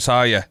stairs. I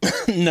saw you.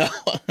 No.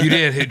 You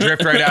did. It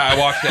dripped right out. I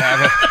walked to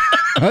have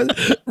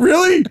it.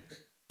 Really?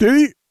 Did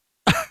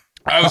he?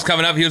 I was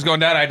coming up. He was going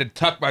down. I had to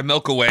tuck my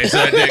milk away so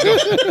I didn't go.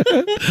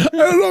 I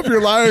don't know if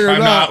you're lying or I'm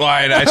not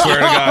lying. I swear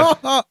to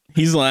God.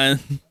 He's lying.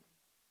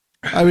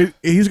 I mean,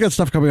 he's got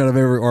stuff coming out of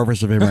every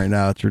orifice of him right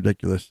now. It's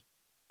ridiculous.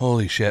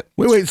 Holy shit.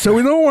 Wait. So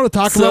we don't want to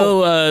talk about.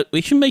 So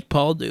we should make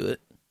Paul do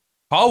it.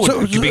 Paul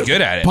would be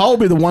good at it. Paul will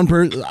be the one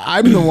person.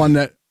 I'm the one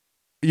that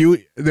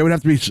there would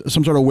have to be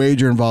some sort of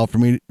wager involved for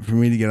me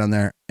to get on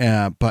there.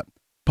 But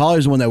Paul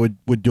is the one that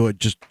would do it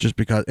just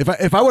because.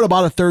 If I would have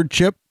bought a third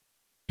chip,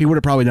 he would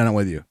have probably done it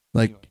with you.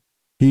 Like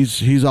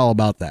he's all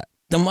about that.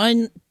 Then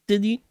why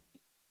didn't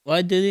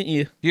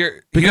you? He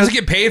Because- doesn't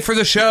get paid for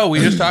the show. We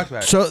just talked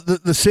about it. So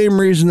the same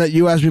reason that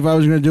you asked me if I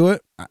was going to do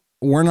it,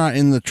 we're not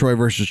in the Troy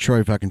versus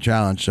Troy fucking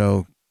challenge.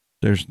 So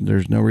there's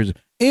no reason.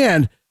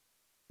 And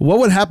what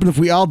would happen if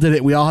we all did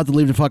it? We all had to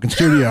leave the fucking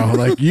studio.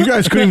 Like you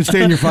guys couldn't even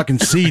stay in your fucking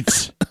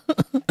seats.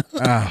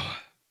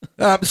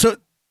 So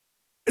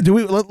do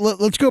we?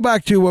 Let's go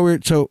back to what we're.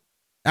 So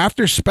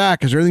after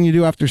SPAC, is there anything you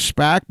do after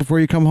SPAC before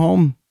you come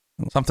home?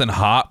 Something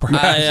hot,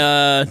 perhaps.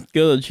 I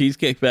go to the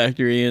Cheesecake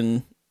Factory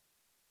and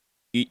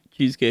eat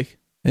cheesecake.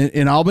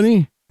 In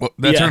Albany? Well,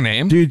 that's Yeah. her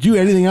name? Do you do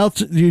anything else?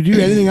 Do you do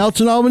anything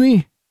else in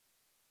Albany?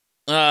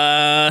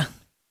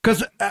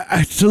 Because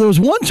so there was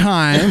one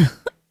time,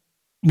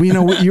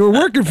 you were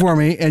working for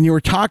me and you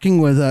were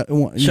talking with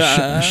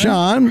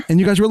Sean, and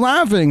you guys were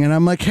laughing, and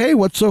I'm like, "Hey,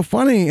 what's so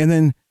funny?" And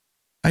then,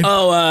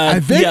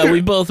 yeah,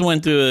 we both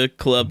went to a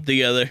club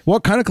together.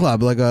 what kind of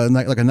club? Like a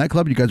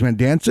nightclub? You guys went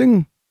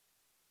dancing?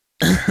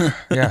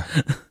 Yeah.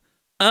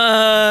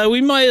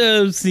 We might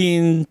have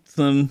seen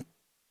some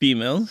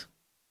females.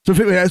 So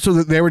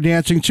they were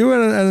dancing too at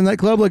a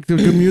nightclub, like the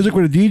music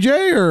with a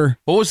DJ, or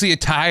What was the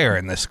attire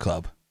in this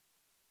club?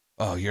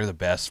 Oh, you're the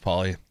best,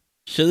 Paulie.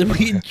 Should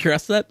we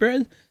trust that,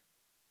 Brad?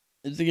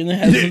 Is it gonna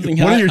have something?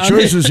 what are your hot on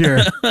choices it?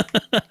 here?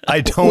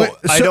 I don't. Wait,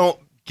 I so- don't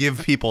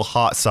give people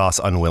hot sauce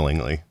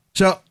unwillingly.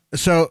 So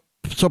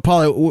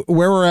Paulie,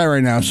 where we're at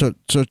right now. So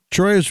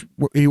Troy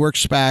he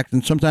works SPAC,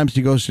 and sometimes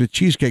he goes to the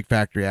Cheesecake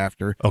Factory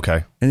after.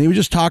 Okay. And he was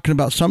just talking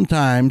about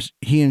sometimes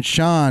he and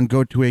Sean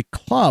go to a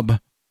club,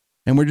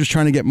 and we're just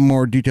trying to get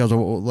more details of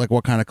like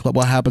what kind of club,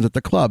 what happens at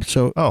the club.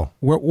 So, Oh,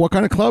 what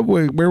kind of club?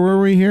 Where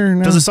were we here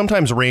now? does it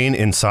sometimes rain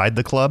inside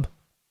the club?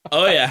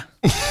 Oh yeah,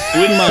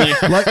 win money.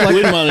 Like-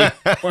 Win money.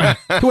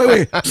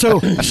 wait.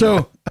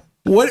 So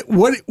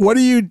what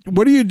do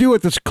you do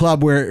at this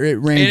club where it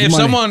rains? And if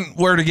money? someone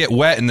were to get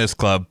wet in this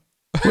club,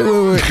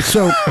 wait.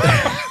 So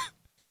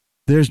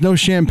there's no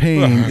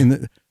champagne in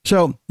the.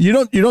 So you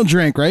don't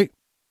drink, right?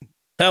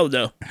 Hell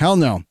no. Hell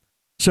no.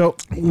 So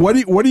what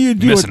do you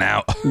do? missing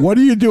out. What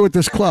do you do at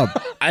this club?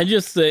 I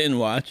just sit and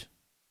watch,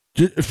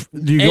 Do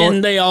you go?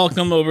 and they all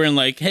come over and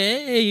like,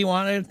 "Hey, you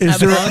want to Is have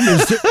there? fun?"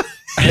 Is there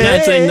And I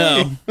say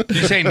no.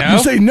 You say no? You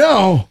say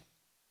no.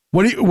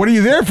 What are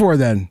you there for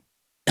then?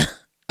 Diet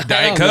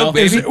I don't Coke, know.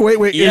 baby.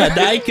 Wait. Yeah,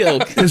 Diet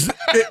Coke.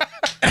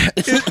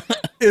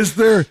 Is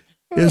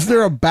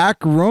there a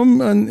back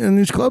room in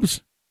these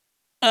clubs?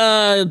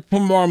 For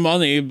more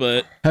money,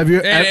 but Have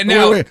you? And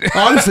now- wait.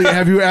 Honestly,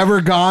 have you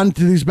ever gone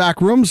to these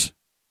back rooms?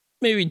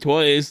 maybe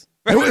twice.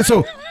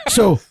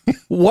 So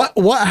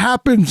what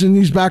happens in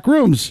these back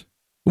rooms?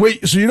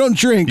 Wait, so you don't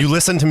drink? You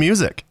listen to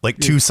music, like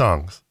 2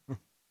 songs.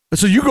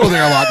 So you go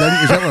there a lot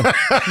then? Is that what?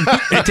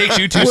 It takes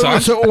you 2 Wait,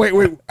 songs. So wait.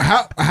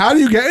 How do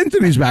you get into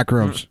these back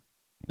rooms?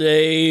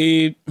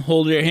 They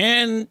hold your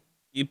hand,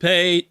 you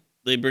pay,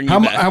 they bring you How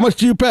back. much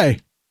do you pay?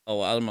 A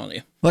lot of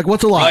money. Like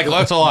what's a lot? Like,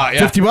 that's a lot,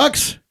 yeah.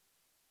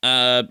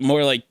 $50?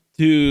 More like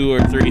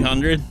 200 or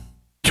 300.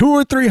 $200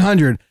 or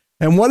 $300.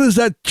 And what does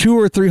that $200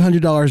 or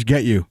 $300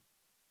 get you?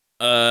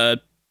 I'm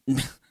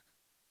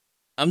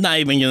not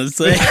even gonna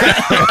say.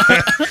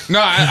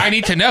 No, I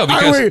need to know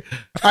because Wait,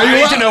 I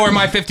need to know where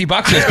my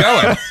 $50 is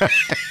going.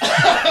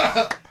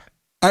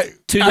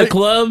 To the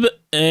club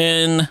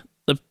and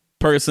the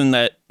person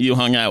that you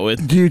hung out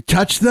with. Do you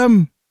touch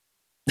them?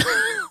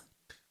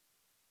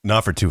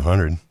 Not for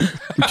 200.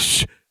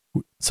 Shh.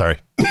 Sorry.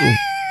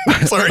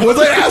 Sorry. Was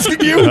I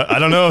asking you? I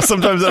don't know.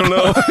 Sometimes I don't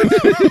know.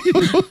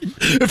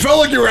 It felt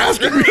like you were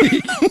asking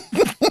me.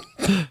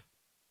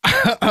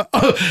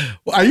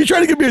 Are you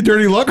trying to give me a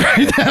dirty look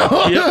right now?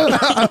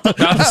 Not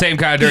the same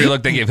kind of dirty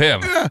look they give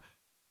him.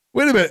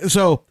 Wait a minute.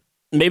 So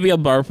Maybe I'll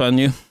barf on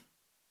you.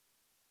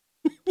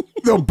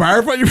 they'll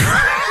barf on you.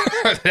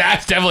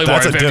 That's definitely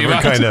That's more a than $50.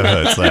 different kind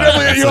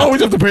of. You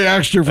always have to pay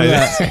extra for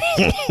that.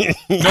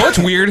 You know what's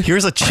weird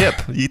Here's a chip.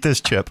 Eat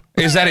this chip.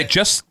 is that it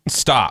just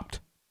stopped.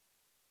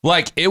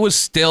 Like, it was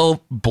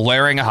still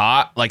blaring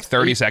hot like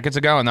 30 seconds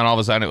ago, and then all of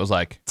a sudden it was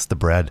like, It's the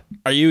bread.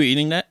 Are you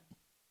eating that?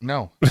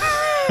 no.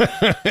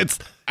 It's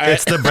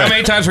the How bread.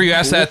 many times were you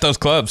asked that at those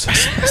clubs?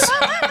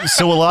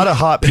 So a lot of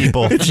hot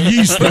people, It's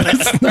yeast.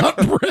 It's not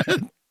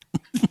bread.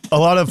 a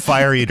lot of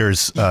fire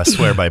eaters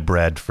swear by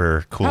bread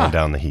for cooling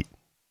down the heat.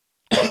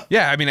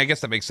 Yeah, I mean, I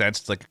guess that makes sense.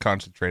 It's like a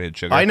concentrated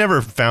sugar. I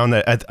never found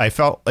that. I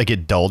felt like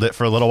it dulled it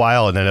for a little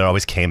while, and then it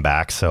always came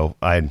back. So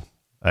I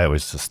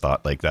always just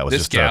thought like that was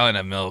this just gallon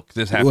of milk,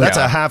 this half that's a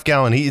gallon. half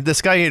gallon.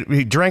 This guy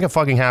he drank a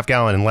fucking half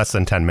gallon in less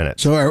than 10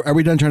 minutes. So are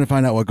we done trying to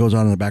find out what goes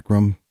on in the back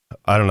room?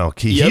 I don't know.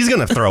 He's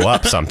gonna throw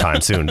up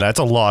sometime soon. That's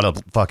a lot of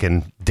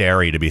fucking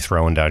dairy to be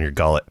throwing down your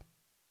gullet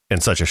in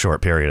such a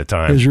short period of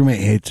time. His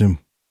roommate hates him.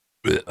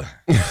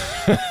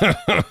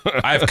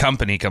 I have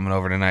company coming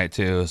over tonight,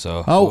 too.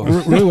 So. Oh,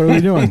 really? What are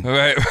we doing?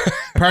 Right.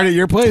 Party at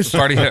your place?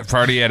 party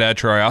at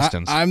Troy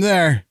Austin's. I'm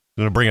there.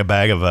 I'm gonna bring a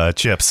bag of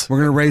chips. We're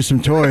gonna raise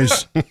some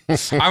toys.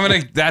 That's what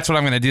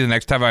I'm gonna do the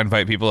next time I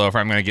invite people over.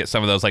 I'm gonna get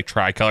some of those like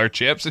tricolor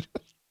chips.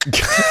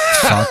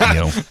 Fuck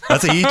you.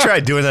 That's he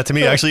tried doing that to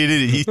me.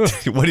 Actually,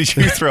 what did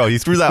you throw? You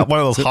threw that one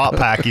of those hot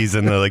packies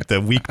in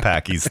the weak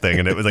packies thing,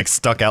 and it was like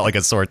stuck out like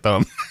a sore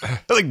thumb,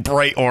 like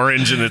bright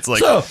orange, and it's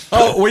like So,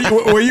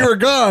 when you were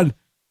gone,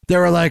 they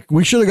were like,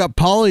 "We should have got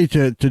Paulie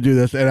to do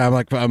this," and I'm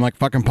like,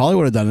 "Fucking Paulie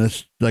would have done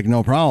this, like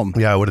no problem."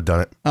 yeah, I would have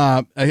done it.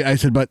 I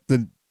said, "But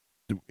and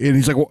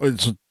he's like,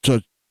 so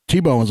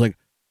T-Bone was like,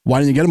 why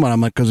didn't you get him on?" I'm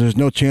like, "Because there's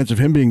no chance of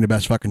him being the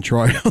best fucking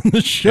Troy on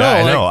the show." Yeah,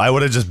 I Like, know. I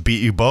would have just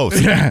beat you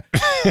both. Yeah.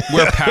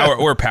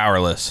 We're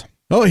powerless.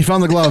 Oh, he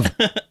found the glove.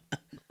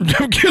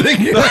 I'm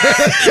kidding.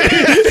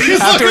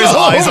 After his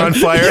eyes on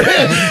fire.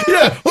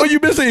 Yeah. Oh, you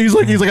missed it. He's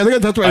like, I think I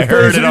touched my I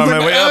heard face. it He's on like,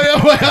 my way "Oh,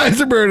 yeah, my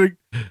eyes are burning."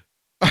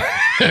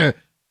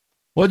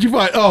 What'd you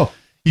find? Oh,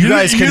 You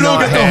guys you don't cannot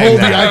get to hang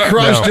hold me. that. I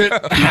crushed No. it.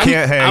 You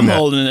can't hang I'm that.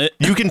 holding it.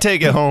 You can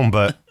take it home,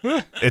 but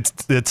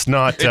it's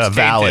not It's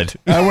valid.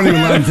 tainted. I wouldn't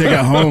even let him take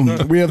it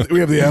home. We have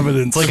the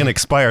evidence. It's like an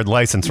expired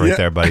license right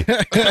there, buddy.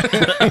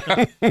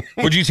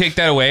 Would you take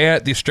that away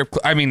at the strip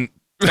club? I mean,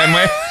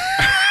 Fenway?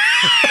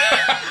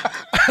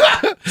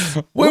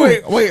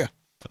 Wait.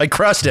 I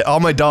crushed it. All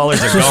my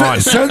dollars are gone.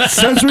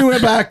 Since we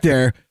went back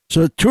there,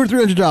 so $200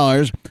 or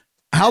 $300.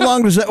 How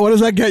long does that? What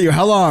does that get you?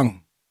 How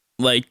long?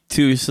 Like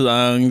 2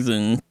 songs,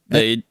 and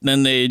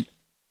they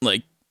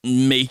like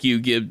make you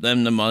give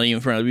them the money in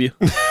front of you.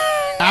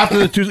 After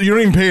the 2, you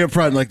don't even pay up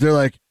front. Like they're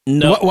like,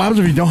 No. What happens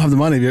if you don't have the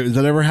money? Does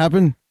that ever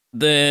happen?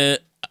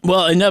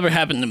 Well, it never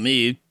happened to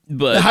me,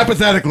 but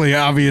Hypothetically,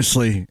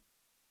 obviously.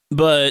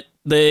 but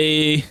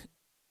they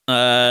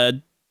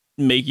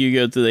make you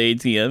go to the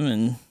ATM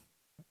and.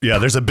 Yeah,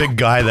 there's a big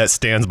guy that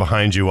stands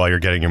behind you while you're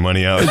getting your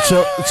money out.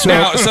 So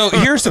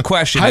here's the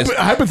question.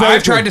 Hypothetically,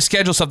 I've tried to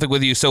schedule something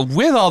with you. So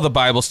with all the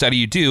Bible study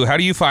you do, how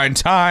do you find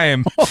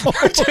time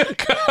to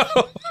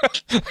go?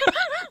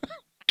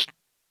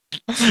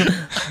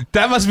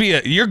 That must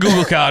be your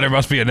Google Calendar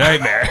must be a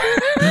nightmare.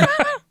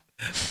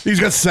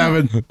 He's got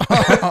 7.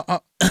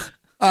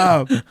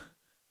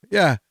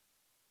 Yeah.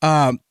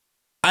 I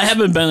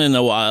haven't been in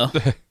a while.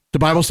 The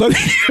Bible study.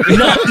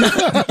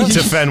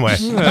 To Fenway.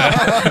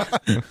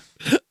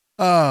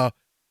 So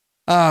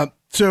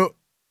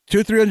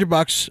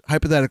 $200-$300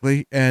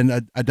 hypothetically,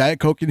 and a Diet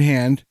Coke in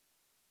hand,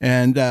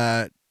 and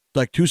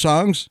like 2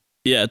 songs.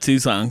 Yeah, 2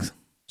 songs.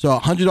 So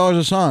 $100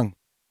 a song.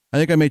 I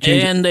think I may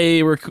change. And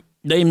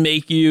they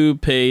make you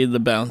pay the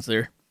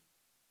bouncer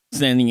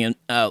standing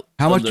out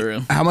of the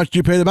room. How much do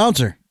you pay the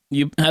bouncer?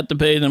 You have to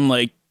pay them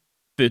like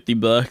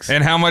 $50.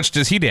 And how much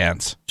does he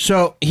dance?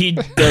 So he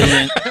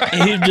doesn't.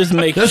 He just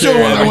makes that's sure the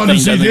one I want to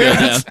see everything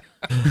doesn't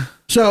dance.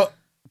 So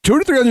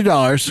 $200 to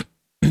 $300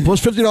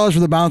 plus $50 for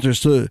the bouncer.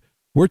 So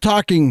we're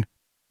talking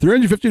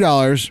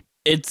 $350.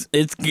 It's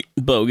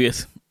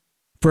bogus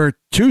for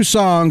 2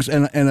 songs,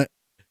 and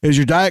is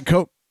your Diet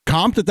Coke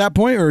comped at that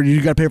point, or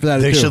you got to pay for that?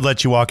 They too? should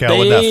let you walk out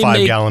with that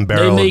 5-gallon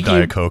barrel of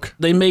Diet Coke.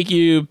 They make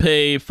you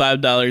pay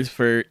 $5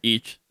 for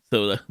each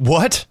soda.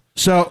 What?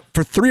 So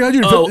for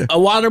 $350, oh, a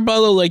water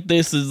bottle like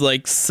this is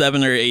like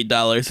 $7 or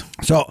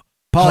 $8. So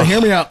Paula,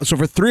 hear me out. So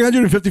for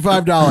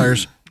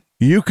 $355,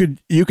 you could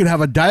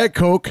have a Diet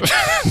Coke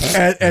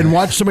and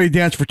watch somebody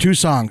dance for 2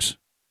 songs.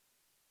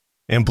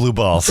 And blue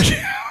balls.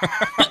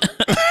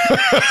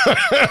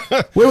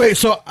 Wait.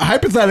 So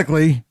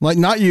hypothetically, like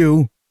not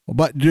you,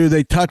 but do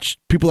they touch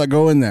people that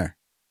go in there?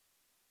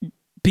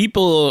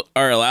 People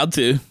are allowed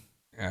to.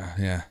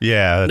 Yeah.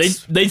 Yeah.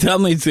 They tell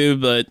me to,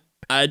 but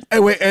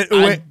Wait.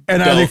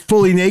 And are they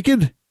fully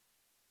naked?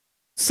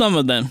 Some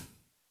of them.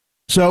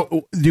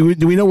 So do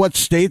we know what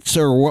states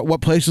or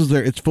what places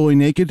there it's fully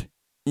naked?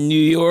 New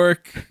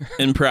York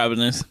and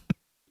Providence.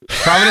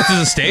 Providence is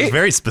a state?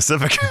 Very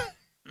specific.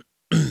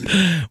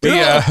 We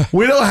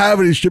don't have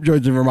any strip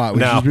joints in Vermont.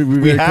 No,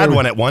 we had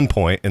one at one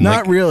point. And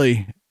not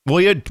really. Well,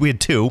 we had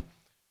 2.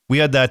 We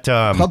had that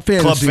Club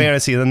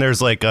Fantasy, and then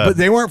there's like but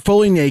they weren't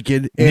fully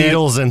naked.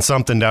 Needles and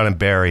something down in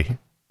Barrie.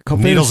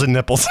 Needles and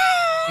nipples.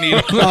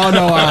 Oh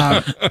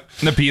no,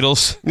 the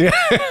Beatles. Yeah.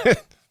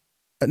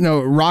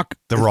 No,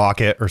 the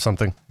Rocket or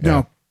something. Yeah.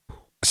 No.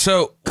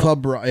 So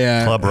Club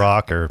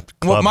Rock or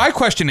Club. What my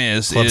question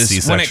is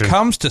when it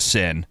comes to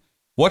sin,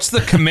 what's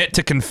the commit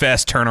to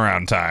confess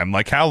turnaround time?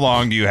 Like, how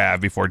long do you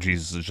have before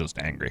Jesus is just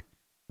angry?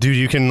 Dude,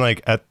 you can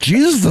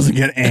Jesus doesn't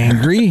get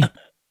angry.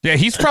 Yeah,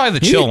 he's probably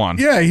the chill one.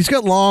 Yeah, he's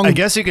got long. I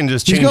guess you can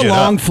just change it up. He's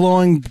got long,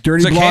 flowing,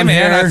 dirty blonde blonde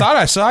hair. hair. I thought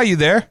I saw you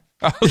there.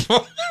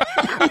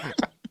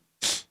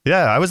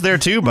 Yeah, I was there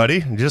too, buddy.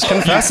 Just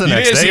confess the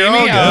next day. See You're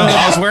all me? good.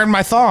 I was wearing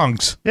my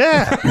thongs.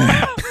 Yeah.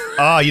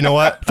 Oh, you know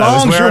what? I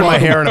was Thongs wearing are my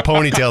welcome. hair in a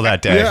ponytail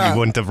that day. Yeah. You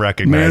wouldn't have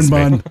recognized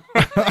Man me.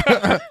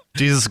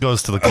 Jesus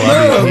goes to the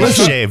club. He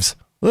listen. shaves.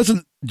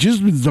 Listen,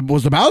 Jesus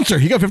was the bouncer.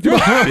 He got $50.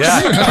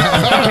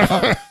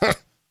 Yeah.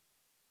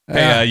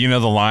 Hey, you know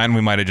the line?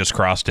 We might have just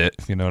crossed it.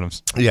 If you know what I'm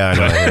saying. Yeah, I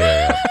know.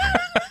 Yeah.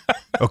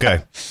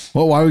 Okay.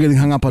 Well, why are we getting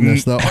hung up on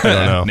this though? I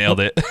don't know. Nailed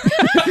it.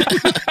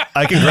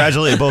 I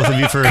congratulate both of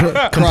you for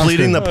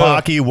completing the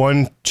Pocky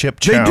 1 chip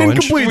They challenge.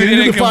 didn't complete. We They did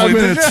didn't the 5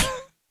 complete the minutes.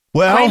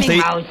 Well,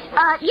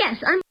 Yes,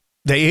 I'm.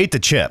 they ate the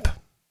chip.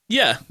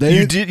 Yeah.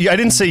 You did. I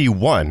didn't say you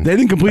won. They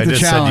didn't complete I the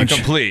just said you challenge.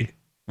 Complete.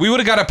 We would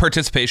have got a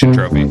participation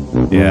trophy.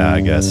 Yeah,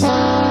 I guess.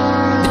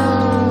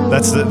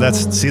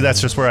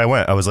 That's just where I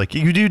went. I was like,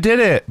 you did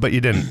it, but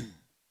you didn't.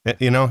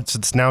 You know,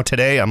 it's now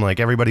today. I'm like,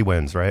 everybody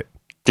wins, right?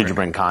 Did you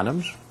bring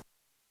condoms?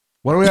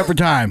 What do we have for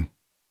time?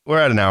 We're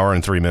at 1 hour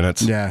and 3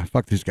 minutes. Yeah,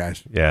 fuck these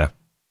guys. Yeah.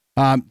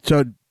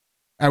 So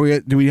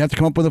do we have to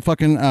come up with a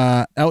fucking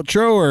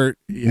outro or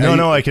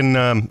No, I can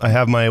I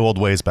have my old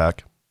ways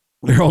back.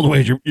 Your old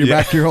ways. You're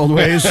back to your old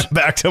ways.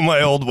 Back to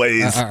my old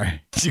ways. All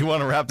right. Do you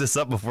want to wrap this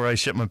up before I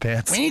shit my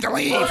pants? We need to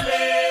leave.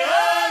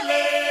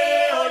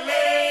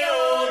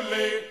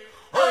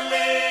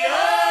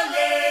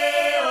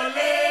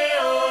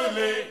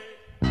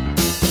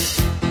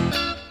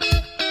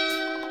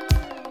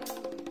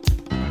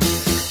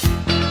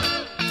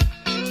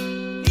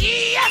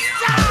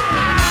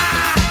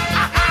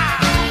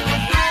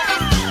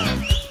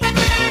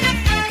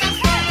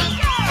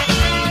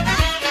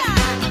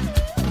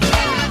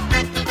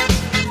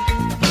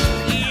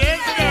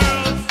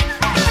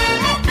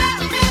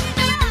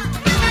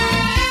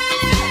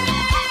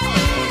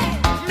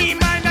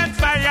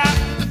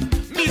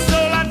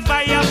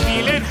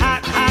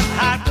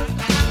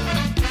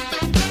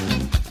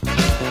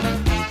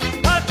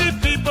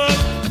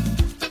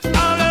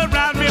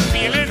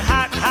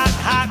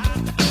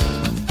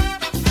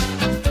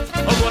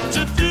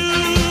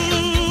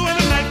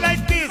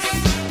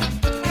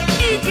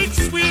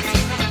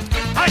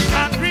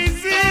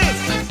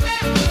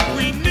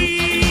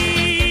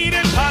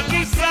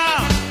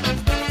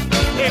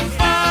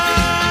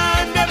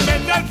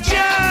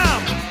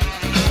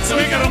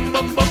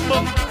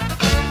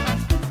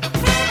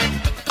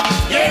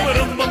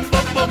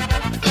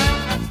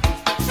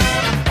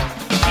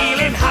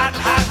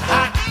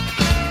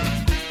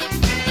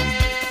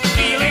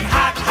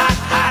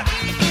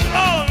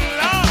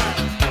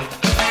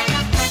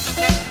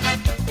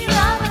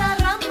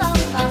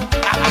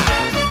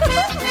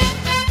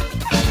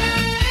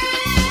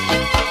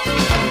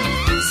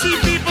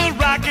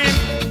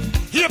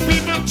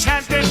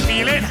 chanting,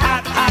 feeling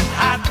hot, hot,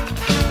 hot.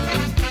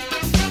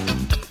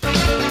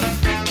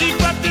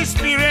 Keep up the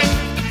spirit.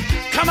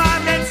 Come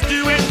on, let's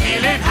do it.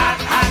 Feeling hot,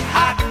 hot,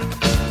 hot.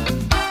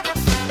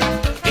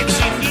 It's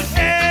in the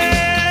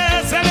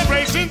air,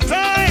 celebration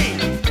time.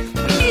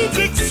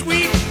 Music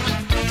sweet,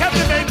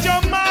 captivate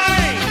your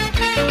mind.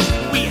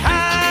 We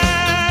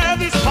have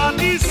this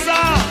party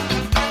song,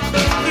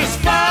 this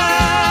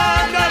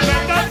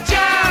fundamental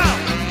jam.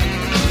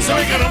 So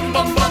we get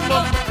bum bum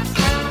bum.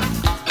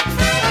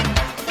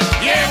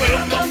 Yeah, we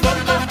bum bum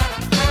bum.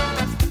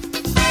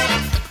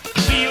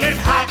 Feeling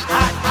hot,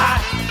 hot,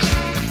 hot.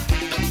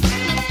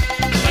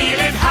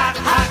 Feeling hot,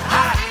 hot,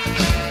 hot.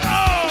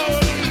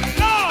 Oh,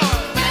 Lord.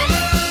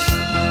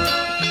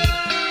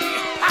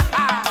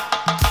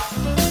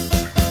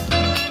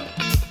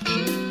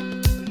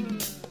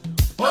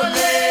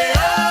 Ole,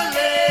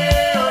 ole,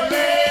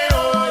 ole,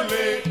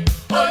 ole.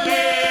 Ole,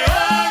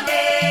 ole,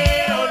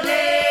 ole,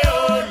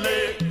 ole.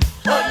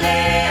 Ole,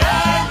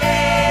 ole,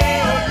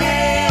 ole,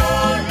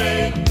 ole.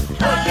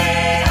 Ole,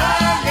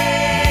 ole,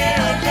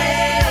 ole,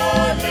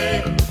 ole.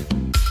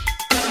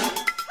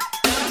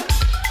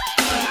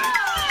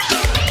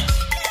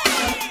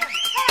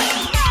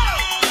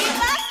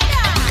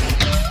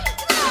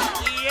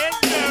 Yes,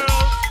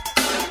 girls.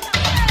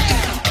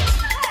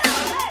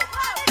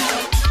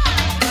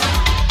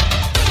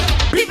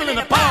 People in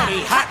the party,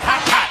 hot,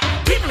 hot, hot.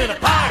 People in the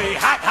party,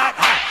 hot, hot,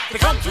 hot. They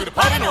come to the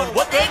party on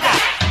what they got.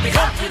 They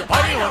come to the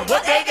party on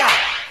what they got.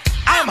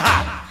 I'm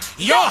hot,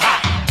 you're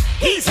hot,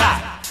 he's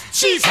hot,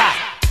 she's hot.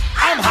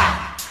 I'm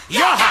hot,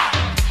 you're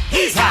hot,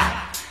 he's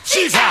hot,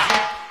 she's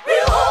hot.